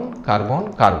কার্বন কার্বন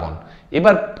কার্বন।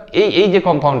 এবার এই যে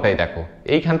কম্পাউন্ডটাই দেখো,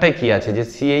 এইখানটায় কি আছে, যে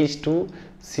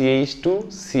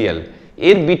CH2Cl,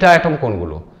 এর বিটা অ্যাটম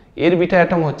কোনগুলো, এর বিটা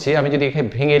অ্যাটম হচ্ছে, আমি যদি এখানে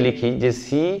ভেঙে লিখি, যে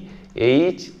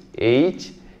CH,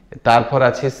 তারপর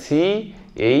আছে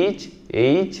CH,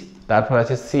 তারপর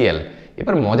আছে Cl।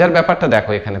 এবার মজার ব্যাপারটা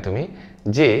দেখো এখানে তুমি,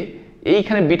 যে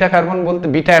এইখানে বিটা কার্বন বলতে,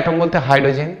 বিটা অ্যাটম বলতে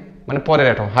হাইড্রোজেন, মানে পরের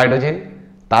অ্যাটম হাইড্রোজেন,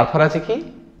 তারপর আছে কি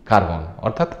কার্বন,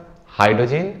 অর্থাৎ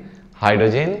হাইড্রোজেন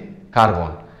হাইড্রোজেন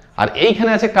কার্বন, আর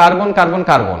এইখানে আছে কার্বন কার্বন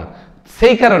কার্বন।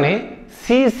 সেই কারণে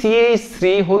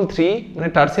CH3 মানে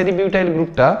টারসিয়ারি বিউটাইল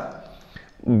গ্রুপটা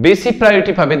বেশি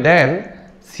প্রায়োরিটি পাবে দেন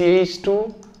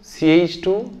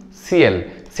CH2Cl।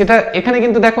 সেটা এখানে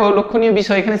কিন্তু দেখো লক্ষণীয়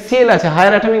বিষয়, এখানে Cl আছে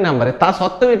হায়ার অ্যাটমিক নাম্বারে, তা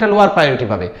সত্ত্বেও এটা লোয়ার প্রায়োরিটি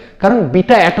পাবে, কারণ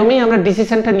বিটা অ্যাটমেই আমরা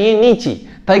ডিসিশনটা নিয়ে নিয়েছি,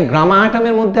 তাই গামা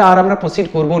অ্যাটমের মধ্যে আর আমরা প্রসিড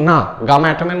করব না, গামা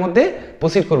অ্যাটমের মধ্যে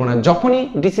প্রসিড করব না। যখনই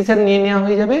ডিসিশন নিয়ে নেওয়া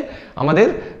হয়ে যাবে আমাদের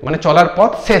মানে চলার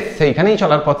পথ শেষ, সেইখানেই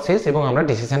চলার পথ শেষ, এবং আমরা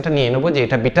ডিসিশনটা নিয়ে নেব যে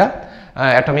এটা বিটা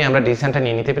অ্যাটমে আমরা ডিসিশনটা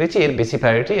নিয়ে নিতে পেরেছি, এর বেশি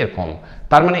প্রায়োরিটি এর কম,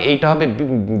 তার মানে এইটা হবে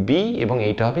বি এবং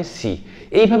এইটা হবে সি।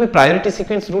 এইভাবে প্রায়োরিটি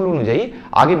সিকোয়েন্স রুল অনুযায়ী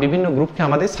আগে বিভিন্ন গ্রুপকে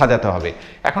আমাদের সাজাতে হবে।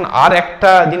 এখন আর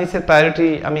একটা জিনিসের প্রায়োরিটি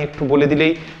আমি একটু বলে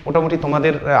দিলেই মোটামুটি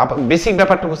তোমাদের বেসিক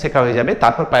ব্যাপারটুকু শেখা হয়ে যাবে,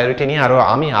 তারপর প্রায়োরিটি নিয়ে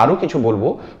আমি আরও কিছু বলবো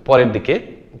পরের দিকে,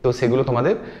 তো সেগুলো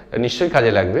তোমাদের নিশ্চয়ই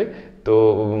কাজে লাগবে। তো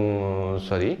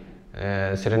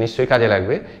সেটা নিশ্চয়ই কাজে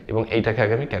লাগবে। এবং এইটাকে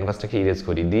আগে আমি ক্যানভাসটাকে ইরেজ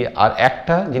করি দিয়ে আর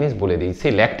একটা জিনিস বলে দিই,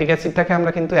 সেই ল্যাকটিক অ্যাসিডটাকে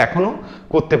আমরা কিন্তু এখনও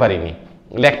করতে পারিনি।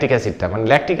 ল্যাকটিক অ্যাসিডটা মানে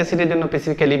ল্যাকটিক অ্যাসিডের জন্য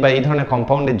স্পেসিফিক্যালি বা এই ধরনের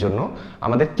কম্পাউন্ডের জন্য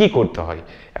আমাদের কি করতে হয়।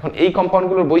 এখন এই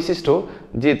কম্পাউন্ডগুলোর বৈশিষ্ট্য,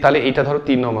 যে তাহলে এইটা ধরো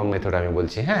 3 নম্বর মেথড আমি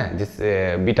বলছি, হ্যাঁ, যে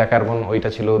বিটা কার্বন ওইটা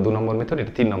ছিল 2 নম্বর মেথড,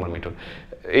 এটা 3 নম্বর মেথড।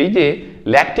 এই যে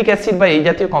ল্যাকটিক অ্যাসিড বা এই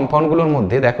জাতীয় কম্পাউন্ডগুলোর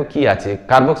মধ্যে দেখো কি আছে,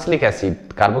 কার্বক্সিলিক অ্যাসিড।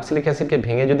 কার্বক্সিলিক অ্যাসিডকে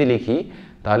ভেঙে যদি লিখি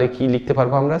তাহলে কি লিখতে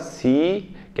পারবো আমরা,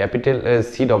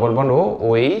 C ডবল বন্ড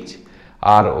OH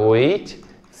আর OH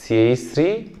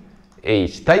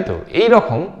CH3H, তাই তো। এই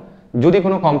রকম যদি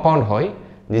কোনো কম্পাউন্ড হয়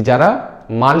যে যারা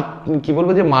কি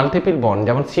বলবো, যে মাল্টিপল বন্ড,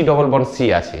 যেমন C ডবল বন্ড C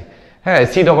আছে, হ্যাঁ,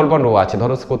 C ডবল বন্ড O আছে,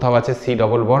 ধরো কোথাও আছে C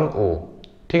ডবল বন্ড O,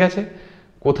 ঠিক আছে,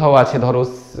 কোথাও আছে ধরো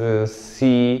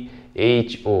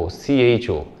CHO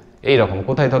এইরকম,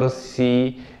 কোথায় ধরো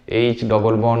CH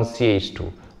ডবল বন্ড CH2,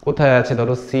 কোথায় আছে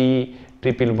ধরো C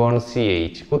ট্রিপল বন্ড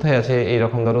CH, কোথায় আছে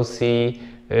এইরকম ধরো C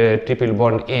ট্রিপল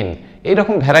বন্ড N।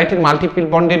 এইরকম ভ্যারাইটির মাল্টিপল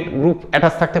বন্ডের গ্রুপ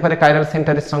অ্যাটাচ থাকতে পারে কাইরাল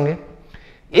সেন্টারের সঙ্গে।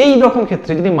 এই রকম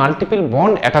ক্ষেত্রে যদি মাল্টিপল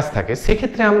বন্ড অ্যাটাচ থাকে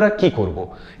সেক্ষেত্রে আমরা কি করব।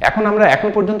 আমরা এখন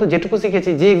পর্যন্ত যেটুকু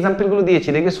শিখেছি, যে এক্সাম্পলগুলো দিয়েছি,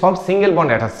 দেখবে সব সিঙ্গেল বন্ড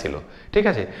অ্যাটাচ ছিল, ঠিক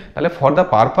আছে। তাহলে for the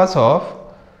purpose of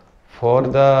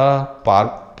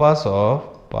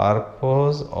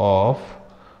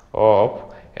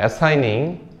assigning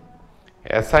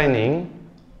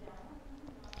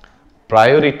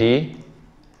priority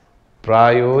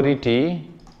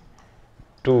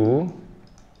to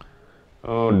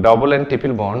double and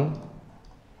triple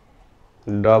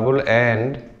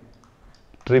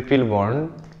bond,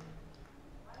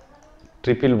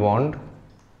 triple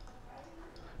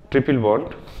bond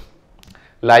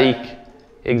like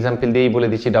example দিয়েই বলে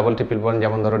দিচ্ছি। ডাবল ট্রিপল বন্ড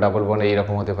যেমন ধরো ডাবল বন্ড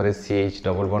এইরকম হতে পারে CH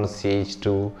ডবল বন্ড CH2,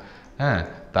 হ্যাঁ,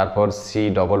 তারপর C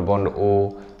ডবল বন্ড O,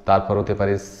 তারপর হতে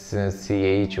পারে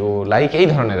CHO, লাইক এই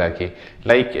ধরনের আর কি।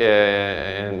 লাইক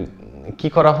কি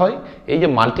করা হয়, এই যে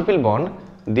মাল্টিপল বন্ড,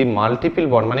 দি মাল্টিপল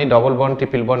বন্ড মানে ডবল বন্ড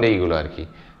ট্রিপল বন্ড এইগুলো আর কি।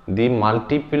 দি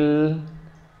multiple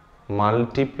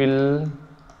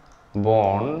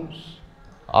bonds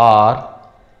are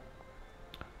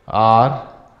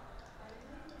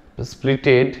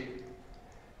splitted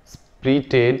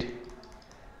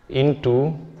into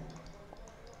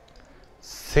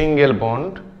single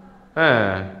bond,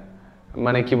 হ্যাঁ,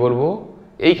 মানে কি বলবো,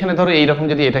 এইখানে ধরো এইরকম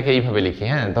যদি এটাকে এইভাবে লিখি,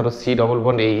 হ্যাঁ, ধরো C ডবল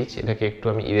বন্ড H, এটাকে একটু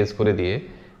আমি ইরেজ করে দিয়ে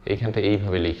এইখানটা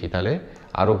এইভাবে লিখি, তাহলে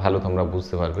আরও ভালো তোমরা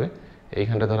বুঝতে পারবে।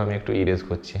 এইখানটা ধরো আমি একটু ইরেজ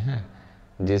করছি, হ্যাঁ,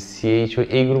 যে CHO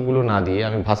এই গ্রুপগুলো না দিয়ে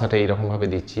আমি ভাষাটা এইরকমভাবে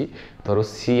দিচ্ছি। ধরো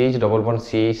CH ডবল বন্ড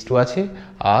CH2 আছে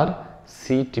আর C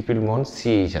ট্রিপল বন্ড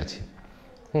CH আছে,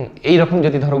 এইরকম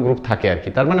যদি ধরো গ্রুপ থাকে আর কি,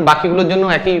 তার মানে বাকিগুলোর জন্য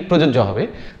একই প্রযোজ্য হবে।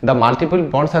 The multiple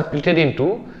bonds R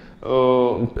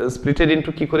splitted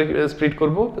into কি করে স্প্লিট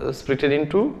করব, স্প্লিটেড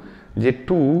ইন্টু যে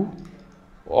 2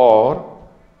 or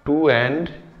 2 and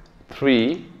 3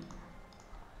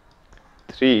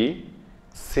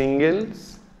 singles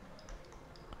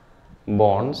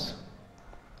bonds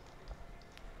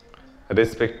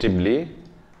respectively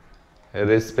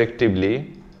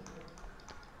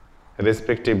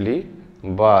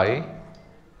by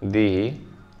the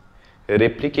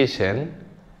replication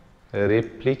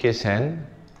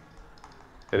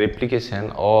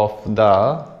of the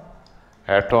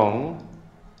atom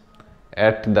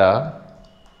at the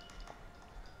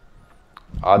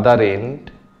other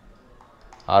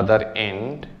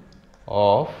end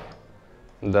of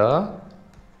the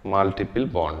multiple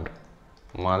bond,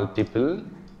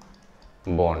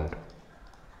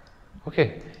 ওকে।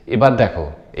 এবার দেখো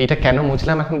এইটা কেন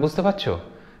মুছলাম এখন বুঝতে পারছো,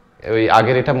 ওই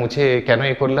আগের এটা মুছে কেন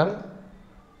এ করলাম,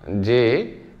 যে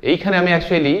এইখানে আমি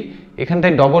অ্যাকচুয়ালি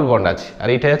এখানটায় ডবল বন্ড আছে আর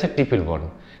এইটাই আছে ট্রিপল বন্ড।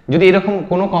 যদি এরকম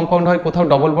কোনো কম্পাউন্ড হয় কোথাও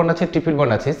ডবল বন্ড আছে ট্রিপল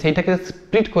বন্ড আছে, সেইটাকে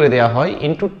স্প্লিট করে দেওয়া হয়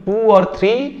into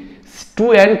 2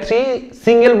 and 3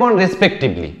 single bond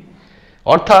respectively.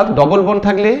 অর্থাৎ ডবল বন্ড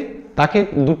থাকলে তাকে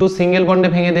দুটো সিঙ্গেল বন্ডে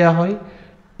ভেঙে দেওয়া হয়,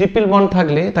 ট্রিপল বন্ড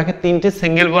থাকলে তাকে তিনটে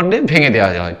সিঙ্গেল বন্ডে ভেঙে দেওয়া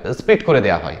হয়, স্প্লিট করে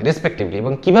দেওয়া হয় রেসপেক্টিভলি।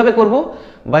 এবং কিভাবে করব,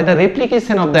 by the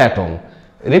replication of the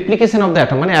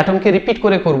atom, মানে অ্যাটমকে রিপিট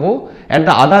করে করব at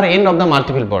the other end of the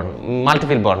multiple bond,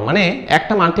 মানে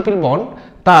একটা মাল্টিপল বন্ড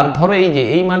তার ধরো এই যে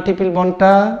এই মাল্টিপল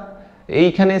বন্ডটা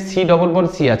এইখানে C ডবল বন্ড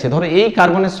C আছে, ধরো এই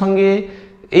কার্বনের সঙ্গে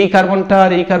এই কার্বনটা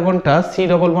আর এই কার্বনটা C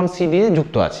ডবল বন্ড C দিয়ে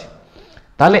যুক্ত আছে।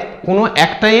 তাহলে কোনো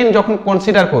একটা এন্ড যখন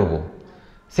কনসিডার করব,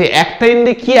 সে একটা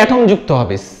এন্ডে কি অ্যাটম যুক্ত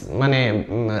হবে, মানে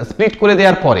স্প্লিট করে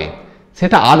দেওয়ার পরে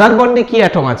সেটা আদার বন্ডে কি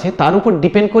অ্যাটম আছে তার উপর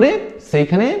ডিপেন্ড করে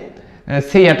সেইখানে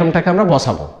সেই অ্যাটমটাকে আমরা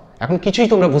বসাবো। এখন কিছুই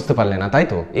তোমরা বুঝতে পারলে না, তাই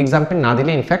তো? এক্সাম্পল না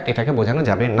দিলে ইনফ্যাক্ট এটাকে বোঝানো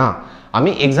যাবে না। আমি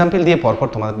এক্সাম্পল দিয়ে পরপর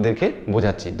তোমাদেরকে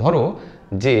বোঝাচ্ছি। ধরো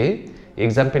যে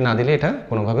এক্সাম্পল না দিলে এটা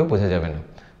কোনোভাবে বোঝা যাবে না।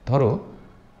 ধরো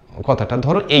কথাটা,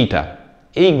 ধরো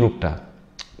এই গ্রুপটা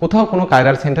কোথাও কোনো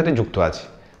কাইরাল সেন্টারে যুক্ত আছে,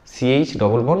 CH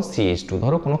ডবল বন্ড CH2,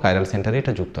 ধরো কোনো কাইরাল সেন্টারে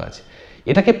এটা যুক্ত আছে।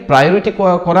 এটাকে প্রায়োরিটি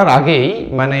করার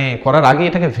আগে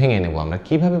এটাকে ভেঙে নেব আমরা।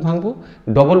 কিভাবে ভাঙবো?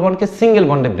 ডবল বন্ডকে সিঙ্গেল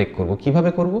বন্ডে ব্রেক করব। কিভাবে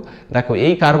করব? দেখো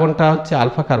এই কার্বনটা হচ্ছে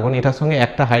আলফা কার্বন, এটার সঙ্গে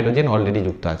একটা হাইড্রোজেন অলরেডি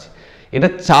যুক্ত আছে। এটা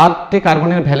 4টে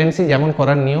কার্বনের ভ্যালেন্সি যেমন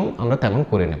করার নিয়ম আমরা তেমন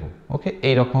করে নেব। ওকে,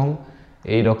 এইরকম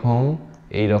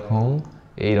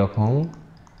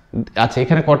আচ্ছা,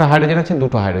 এখানে কটা হাইড্রোজেন আছে?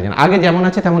 2টো হাইড্রোজেন। আগে যেমন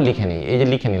আছে তেমন লিখে নিই, এই যে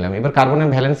লিখে নিলাম। এবার কার্বনের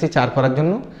ভ্যালেন্সি 4 করার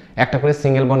জন্য একটা করে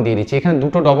সিঙ্গেল বন্ড দিয়ে দিচ্ছি। এখানে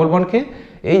 2টো ডবল বন্ডকে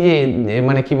এই যে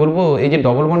মানে কি বলবো, এই যে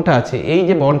ডবল বন্ডটা আছে, এই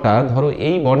যে বন্ডটা ধরো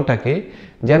এই বন্ডটাকে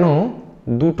যেন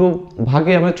 2টো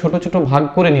ভাগে আমরা ছোট ছোট ভাগ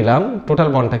করে নিলাম। টোটাল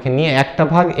বন্ডটাকে নিয়ে একটা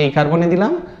ভাগ এই কার্বনে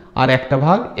দিলাম আর একটা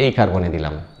ভাগ এই কার্বনে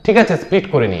দিলাম, ঠিক আছে, স্প্লিট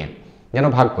করে নিয়ে যেন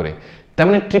ভাগ করে। তার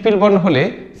মানে ট্রিপল বন্ড হলে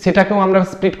সেটাকেও আমরা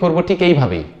স্প্লিট করব ঠিক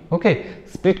এইভাবেই। ওকে,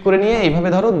 স্প্লিট করে নিয়ে এইভাবে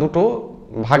ধরো 2টো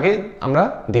ভাগে আমরা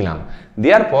দিলাম।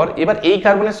 দেওয়ার পর এবার এই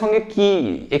কার্বনের সঙ্গে কি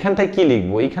এখানটায় কি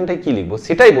লিখবো, এইখানটায় কি লিখবো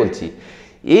সেটাই বলছি।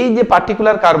 এই যে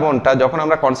পার্টিকুলার কার্বনটা যখন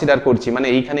আমরা কনসিডার করছি, মানে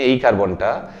এইখানে এই কার্বনটা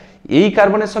এই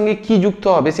কার্বনের সঙ্গে কি যুক্ত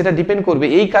হবে সেটা ডিপেন্ড করবে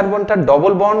এই কার্বনটা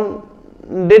ডবল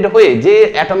বন্ডেড হয়ে যে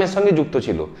অ্যাটমের সঙ্গে যুক্ত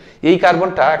ছিল। এই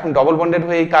কার্বনটা এখন ডবল বন্ডেড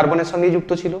হয়ে এই কার্বনের সঙ্গে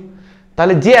যুক্ত ছিল।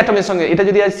 তাহলে যে অ্যাটমের সঙ্গে এটা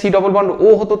যদি C ডবল বন্ড O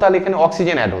হতো, তাহলে এখানে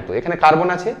অক্সিজেন অ্যাড হতো। এখানে কার্বন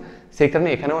আছে, সেই কারণে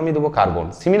এখানেও আমি দেবো কার্বন।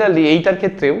 সিমিলারলি এইটার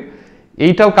ক্ষেত্রেও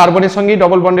এইটাও কার্বনের সঙ্গেই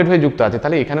ডবল বন্ডেড হয়ে যুক্ত আছে,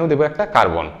 তাহলে এখানেও দেবো একটা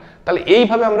কার্বন। তাহলে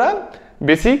এইভাবে আমরা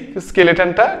বেসিক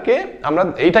স্কেলেটনটাকে আমরা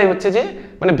এইটাই হচ্ছে যে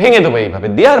মানে ভেঙে দেবো। এইভাবে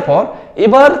দেওয়ার পর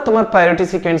এবার তোমার প্রায়োরিটি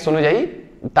সিকোয়েন্স অনুযায়ী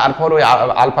তারপর ওই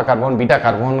alpha carbon, beta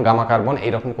carbon, gamma carbon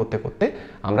এইরকম করতে করতে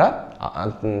আমরা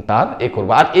তার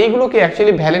করবো। আর এইগুলোকে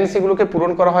অ্যাকচুয়ালি ভ্যালেন্সিগুলোকে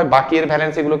পূরণ করা হয়, বাকি এর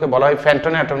ভ্যালেন্সিগুলোকে বলা হয়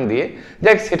ফ্যান্টম অ্যাটম দিয়ে।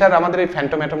 যাই সেটার আমাদের এই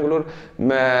ফ্যান্টম অ্যাটমগুলোর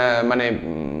মানে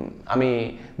আমি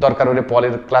দরকার হলে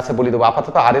পরের ক্লাসে বলে দেবো।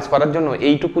 আপাতত আরএস করার জন্য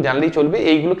এইটুকু জানলেই চলবে।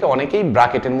 এইগুলোকে অনেকেই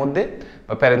ব্র্যাকেটের মধ্যে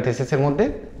বা প্যারেন্থেসিসের মধ্যে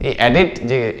এই অ্যাডেড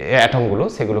যে অ্যাটমগুলো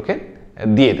সেগুলোকে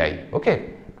দিয়ে দেয়। ওকে,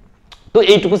 তো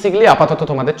এইটুকু শিখলে আপাতত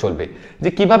তোমাদের চলবে যে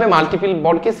কিভাবে মাল্টিপল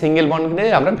বন্ডকে সিঙ্গেল বন্ডে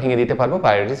আমরা ভেঙে দিতে পারবো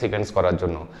প্রায়োরিটি সিকোয়েন্স করার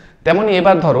জন্য। তেমনই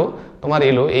এবার ধরো তোমার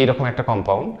এলো এইরকম একটা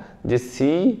কম্পাউন্ড যে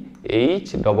CH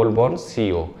ডবল বন্ড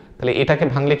CO, তাহলে এটাকে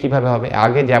ভাঙলে কিভাবে হবে?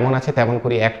 আগে যেমন আছে তেমন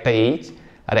করি, একটা H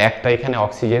আর একটা এখানে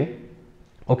অক্সিজেন।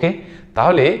 ওকে,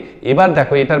 তাহলে এবার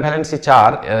দেখো এটার ভ্যালেন্সি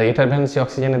 4, এটার ভ্যালেন্সি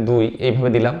অক্সিজেনের 2, এইভাবে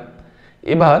দিলাম।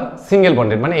 এবার সিঙ্গেল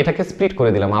বন্ডেড মানে এটাকে স্প্লিট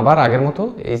করে দিলাম, আবার আগের মতো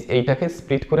এইটাকে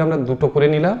স্প্লিট করে আমরা দুটো করে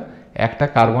নিলাম, একটা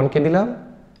কার্বনকে দিলাম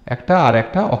একটা, আর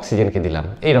একটা অক্সিজেনকে দিলাম।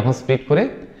 এইরকম স্প্লিট করে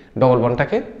ডবল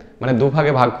বন্ডটাকে মানে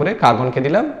দুভাগে ভাগ করে কার্বনকে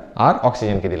দিলাম আর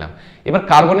অক্সিজেনকে দিলাম। এবার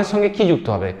কার্বনের সঙ্গে কি যুক্ত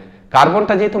হবে?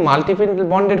 কার্বনটা যেহেতু মাল্টিপল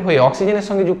বন্ডেড হয়ে অক্সিজেনের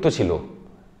সঙ্গে যুক্ত ছিল,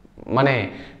 মানে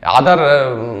আদার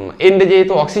এন্ডে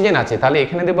যেহেতু অক্সিজেন আছে, তাহলে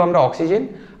এখানে দেবো আমরা অক্সিজেন।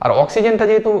 আর অক্সিজেনটা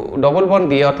যেহেতু ডবল বন্ড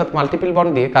দিয়ে অর্থাৎ মাল্টিপল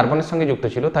বন্ড দিয়ে কার্বনের সঙ্গে যুক্ত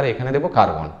ছিল, তাহলে এখানে দেবো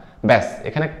কার্বন। ব্যাস,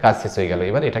 এখানে কাজ শেষ হয়ে গেল।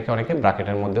 এবার এটাকে অনেকে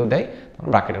ব্র্যাকেটের মধ্যেও দেয়,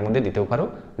 ব্র্যাকেটের মধ্যে দিতেও পারো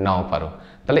নাও পারো।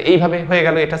 তাহলে এইভাবে হয়ে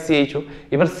গেল এটা CHO।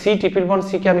 এবার C ট্রিপল বন্ড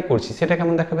C কে আমি করছি, সেটা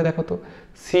কেমন দেখাবে দেখো তো।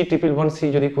 C ট্রিপল বন্ড C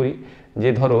যদি করি, যে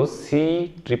ধরো C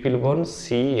ট্রিপল বন্ড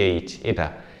CH,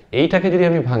 এইটাকে যদি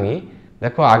আমি ভাঙি,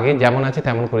 দেখো আগে যেমন আছে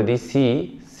তেমন করে দিই, C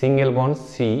সিঙ্গেল বন্ড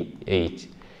CH।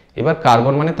 এবার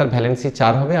কার্বন মানে তার ভ্যালেন্সি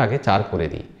 4 হবে, আগে 4 করে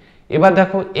দিই। এবার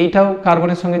দেখো এইটাও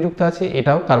কার্বনের সঙ্গে যুক্ত আছে,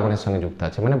 এটাও কার্বনের সঙ্গে যুক্ত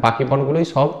আছে, মানে বাকি বন্ডগুলোই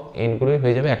সব এনগুলোই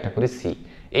হয়ে যাবে একটা করে C।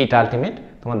 এইটা আলটিমেট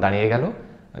তোমার দাঁড়িয়ে গেল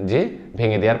যে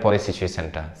ভেঙে দেওয়ার পরে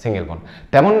সিচুয়েশনটা সিঙ্গেল বন্ড।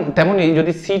 তেমনই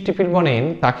যদি C ট্রিপল বন্ড N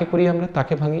তাকে করি আমরা,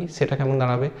 তাকে ভাঙি, সেটা কেমন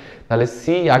দাঁড়াবে? তাহলে C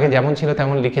আগে যেমন ছিল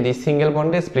তেমন লিখে দিই, সিঙ্গেল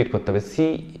বন্ডে স্প্লিট করতে হবে, C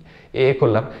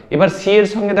করলাম। এবার C এর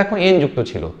সঙ্গে দেখো N যুক্ত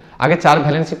ছিল, আগে 4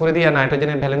 ভ্যালেন্সি করে দিই, আর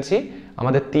নাইট্রোজেনের ভ্যালেন্সি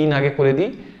আমাদের 3 আগে করে দিই,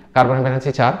 কার্বনের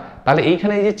ভ্যালেন্সি 4। তাহলে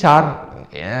এইখানে এই যে 4,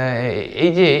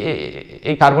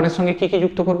 এই কার্বনের সঙ্গে কি কি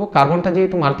যুক্ত করব? কার্বনটা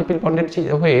যেহেতু মাল্টিপল বন্ডেড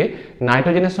হয়ে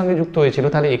নাইট্রোজেনের সঙ্গে যুক্ত হয়েছিল,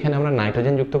 তাহলে এখানে আমরা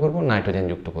নাইট্রোজেন যুক্ত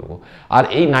করব। আর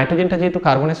এই নাইট্রোজেনটা যেহেতু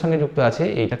কার্বনের সঙ্গে যুক্ত আছে,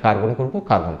 এইটা কার্বন করব।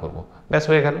 ব্যাস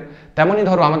হয়ে গেল। তেমনই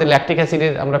ধরো আমাদের ল্যাকটিক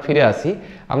অ্যাসিডের আমরা ফিরে আসি,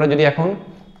 আমরা যদি এখন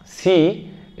C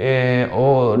ও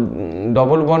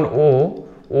ডবল বন্ড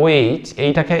OH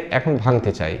এইটাকে এখন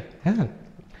ভাঙতে চাই, হ্যাঁ,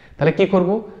 তাহলে কি করব?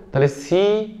 তাহলে C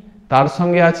তার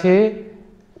সঙ্গে আছে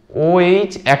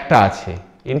OH একটা আছে,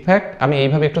 ইনফ্যাক্ট আমি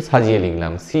এইভাবে একটু সাজিয়ে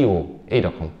লিখলাম CO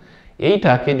এইরকম।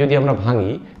 এইটাকে যদি আমরা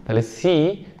ভাঙি, তাহলে C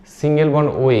সিঙ্গেল বন্ড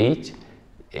OH,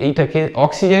 এইটাকে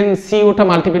অক্সিজেন COটা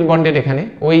মাল্টিপল বন্ডেড, এখানে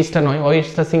OHটা নয়,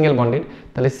 OHটা সিঙ্গেল বন্ডেড,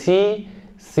 তাহলে C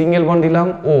সিঙ্গেল বন্ড দিলাম,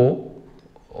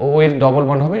 O এর ডবল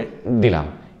বন্ড হবে দিলাম।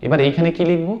 এবার এইখানে কি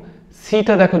লিখবো?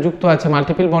 সিটা দেখো যুক্ত আছে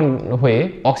মাল্টিপল বন্ড হয়ে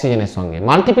অক্সিজেনের সঙ্গে,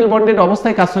 মাল্টিপল বন্ডেড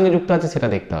অবস্থায় কার সঙ্গে যুক্ত আছে সেটা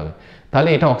দেখতে হবে, তাহলে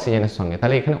এটা অক্সিজেনের সঙ্গে,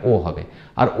 তাহলে এখানে O হবে।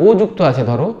 আর O যুক্ত আছে,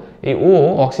 ধরো এই O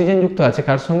অক্সিজেন যুক্ত আছে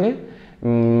কার সঙ্গে?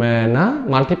 না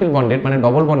মাল্টিপল বন্ডেড মানে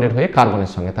ডবল বন্ডেড হয়ে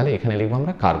কার্বনের সঙ্গে, তাহলে এখানে লিখবো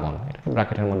আমরা কার্বন, এটাকে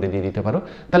ব্র্যাকেটের মধ্যে দিয়ে দিতে পারো।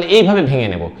 তাহলে এইভাবে ভেঙে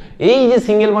নেব। এই যে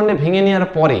সিঙ্গেল বন্ডে ভেঙে নেওয়ার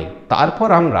পরে তারপর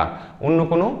আমরা অন্য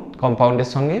কোনো কম্পাউন্ডের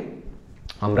সঙ্গে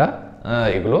আমরা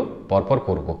এগুলো পরপর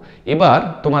করব। এবার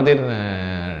তোমাদের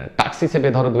টাস্ক হিসেবে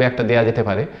ধরো 2-1টা দেওয়া যেতে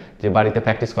পারে যে বাড়িতে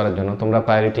প্র্যাকটিস করার জন্য তোমরা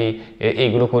প্রায়োরিটি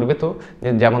এইগুলো করবে। তো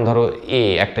যেমন ধরো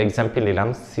একটা এক্সাম্পল নিলাম,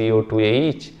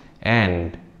 CO2H and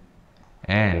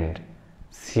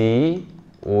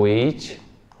COH,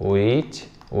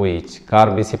 কার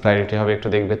বেশি প্রায়োরিটি হবে একটু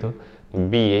দেখবে তো।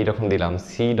 B এইরকম দিলাম,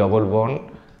 C double bond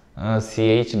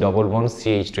CH double bond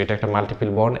CH2, এটা একটা মাল্টিপল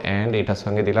বন্ড, অ্যান্ড এটার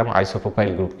সঙ্গে দিলাম আইসোপ্রোপাইল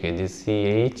গ্রুপকে, যে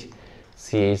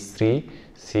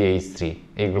CH3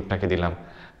 এই গ্রুপটাকে দিলাম।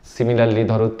 সিমিলারলি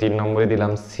ধরো 3 নম্বরে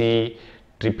দিলাম C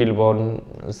ট্রিপল বন্ড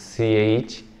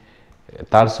CH,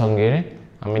 তার সঙ্গে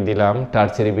আমি দিলাম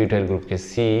টারসিয়ারি বিউটাইল গ্রুপকে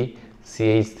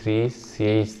CH3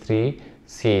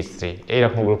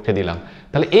 এইরকম গ্রুপকে দিলাম।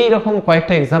 তাহলে এইরকম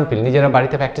কয়েকটা এক্সাম্পল নিজেরা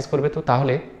বাড়িতে প্র্যাকটিস করবে, তো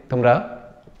তাহলে তোমরা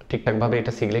ঠিকঠাকভাবে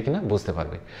এটা শিখলে কিনা বুঝতে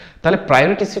পারবে। তাহলে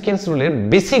প্রায়োরিটি সিকোয়েন্স রুলের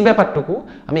বেসিক ব্যাপারটুকু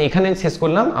আমি এখানে শেষ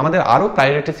করলাম। আমাদের আরও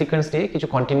প্রায়োরিটি সিকোয়েন্স নিয়ে কিছু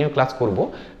কন্টিনিউ ক্লাস করব,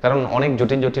 কারণ অনেক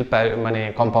জটিল মানে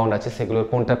কম্পাউন্ড আছে, সেগুলোর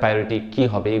কোনটা প্রায়োরিটি কী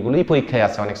হবে এগুলোই পরীক্ষায়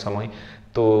আসে অনেক সময়,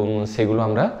 তো সেগুলো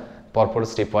আমরা পরপর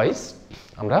স্টেপ ওয়াইজ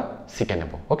আমরা শিখে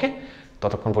নেব। ওকে,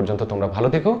 ততক্ষণ পর্যন্ত তোমরা ভালো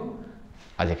থেকো,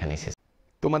 আজ এখানেই শেষ।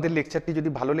 তোমাদের লেকচারটি যদি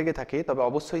ভালো লেগে থাকে তবে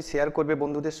অবশ্যই শেয়ার করবে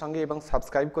বন্ধুদের সঙ্গে এবং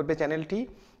সাবস্ক্রাইব করবে চ্যানেলটি,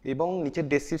 এবং নিচের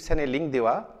ডেসক্রিপশানে লিঙ্ক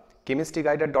দেওয়া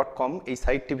chemistryguider.com এই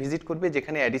সাইটটি ভিজিট করবে,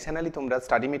 যেখানে অ্যাডিশনালি তোমরা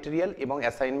স্টাডি মেটেরিয়াল এবং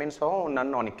অ্যাসাইনমেন্ট সহ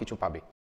অন্যান্য অনেক কিছু পাবে।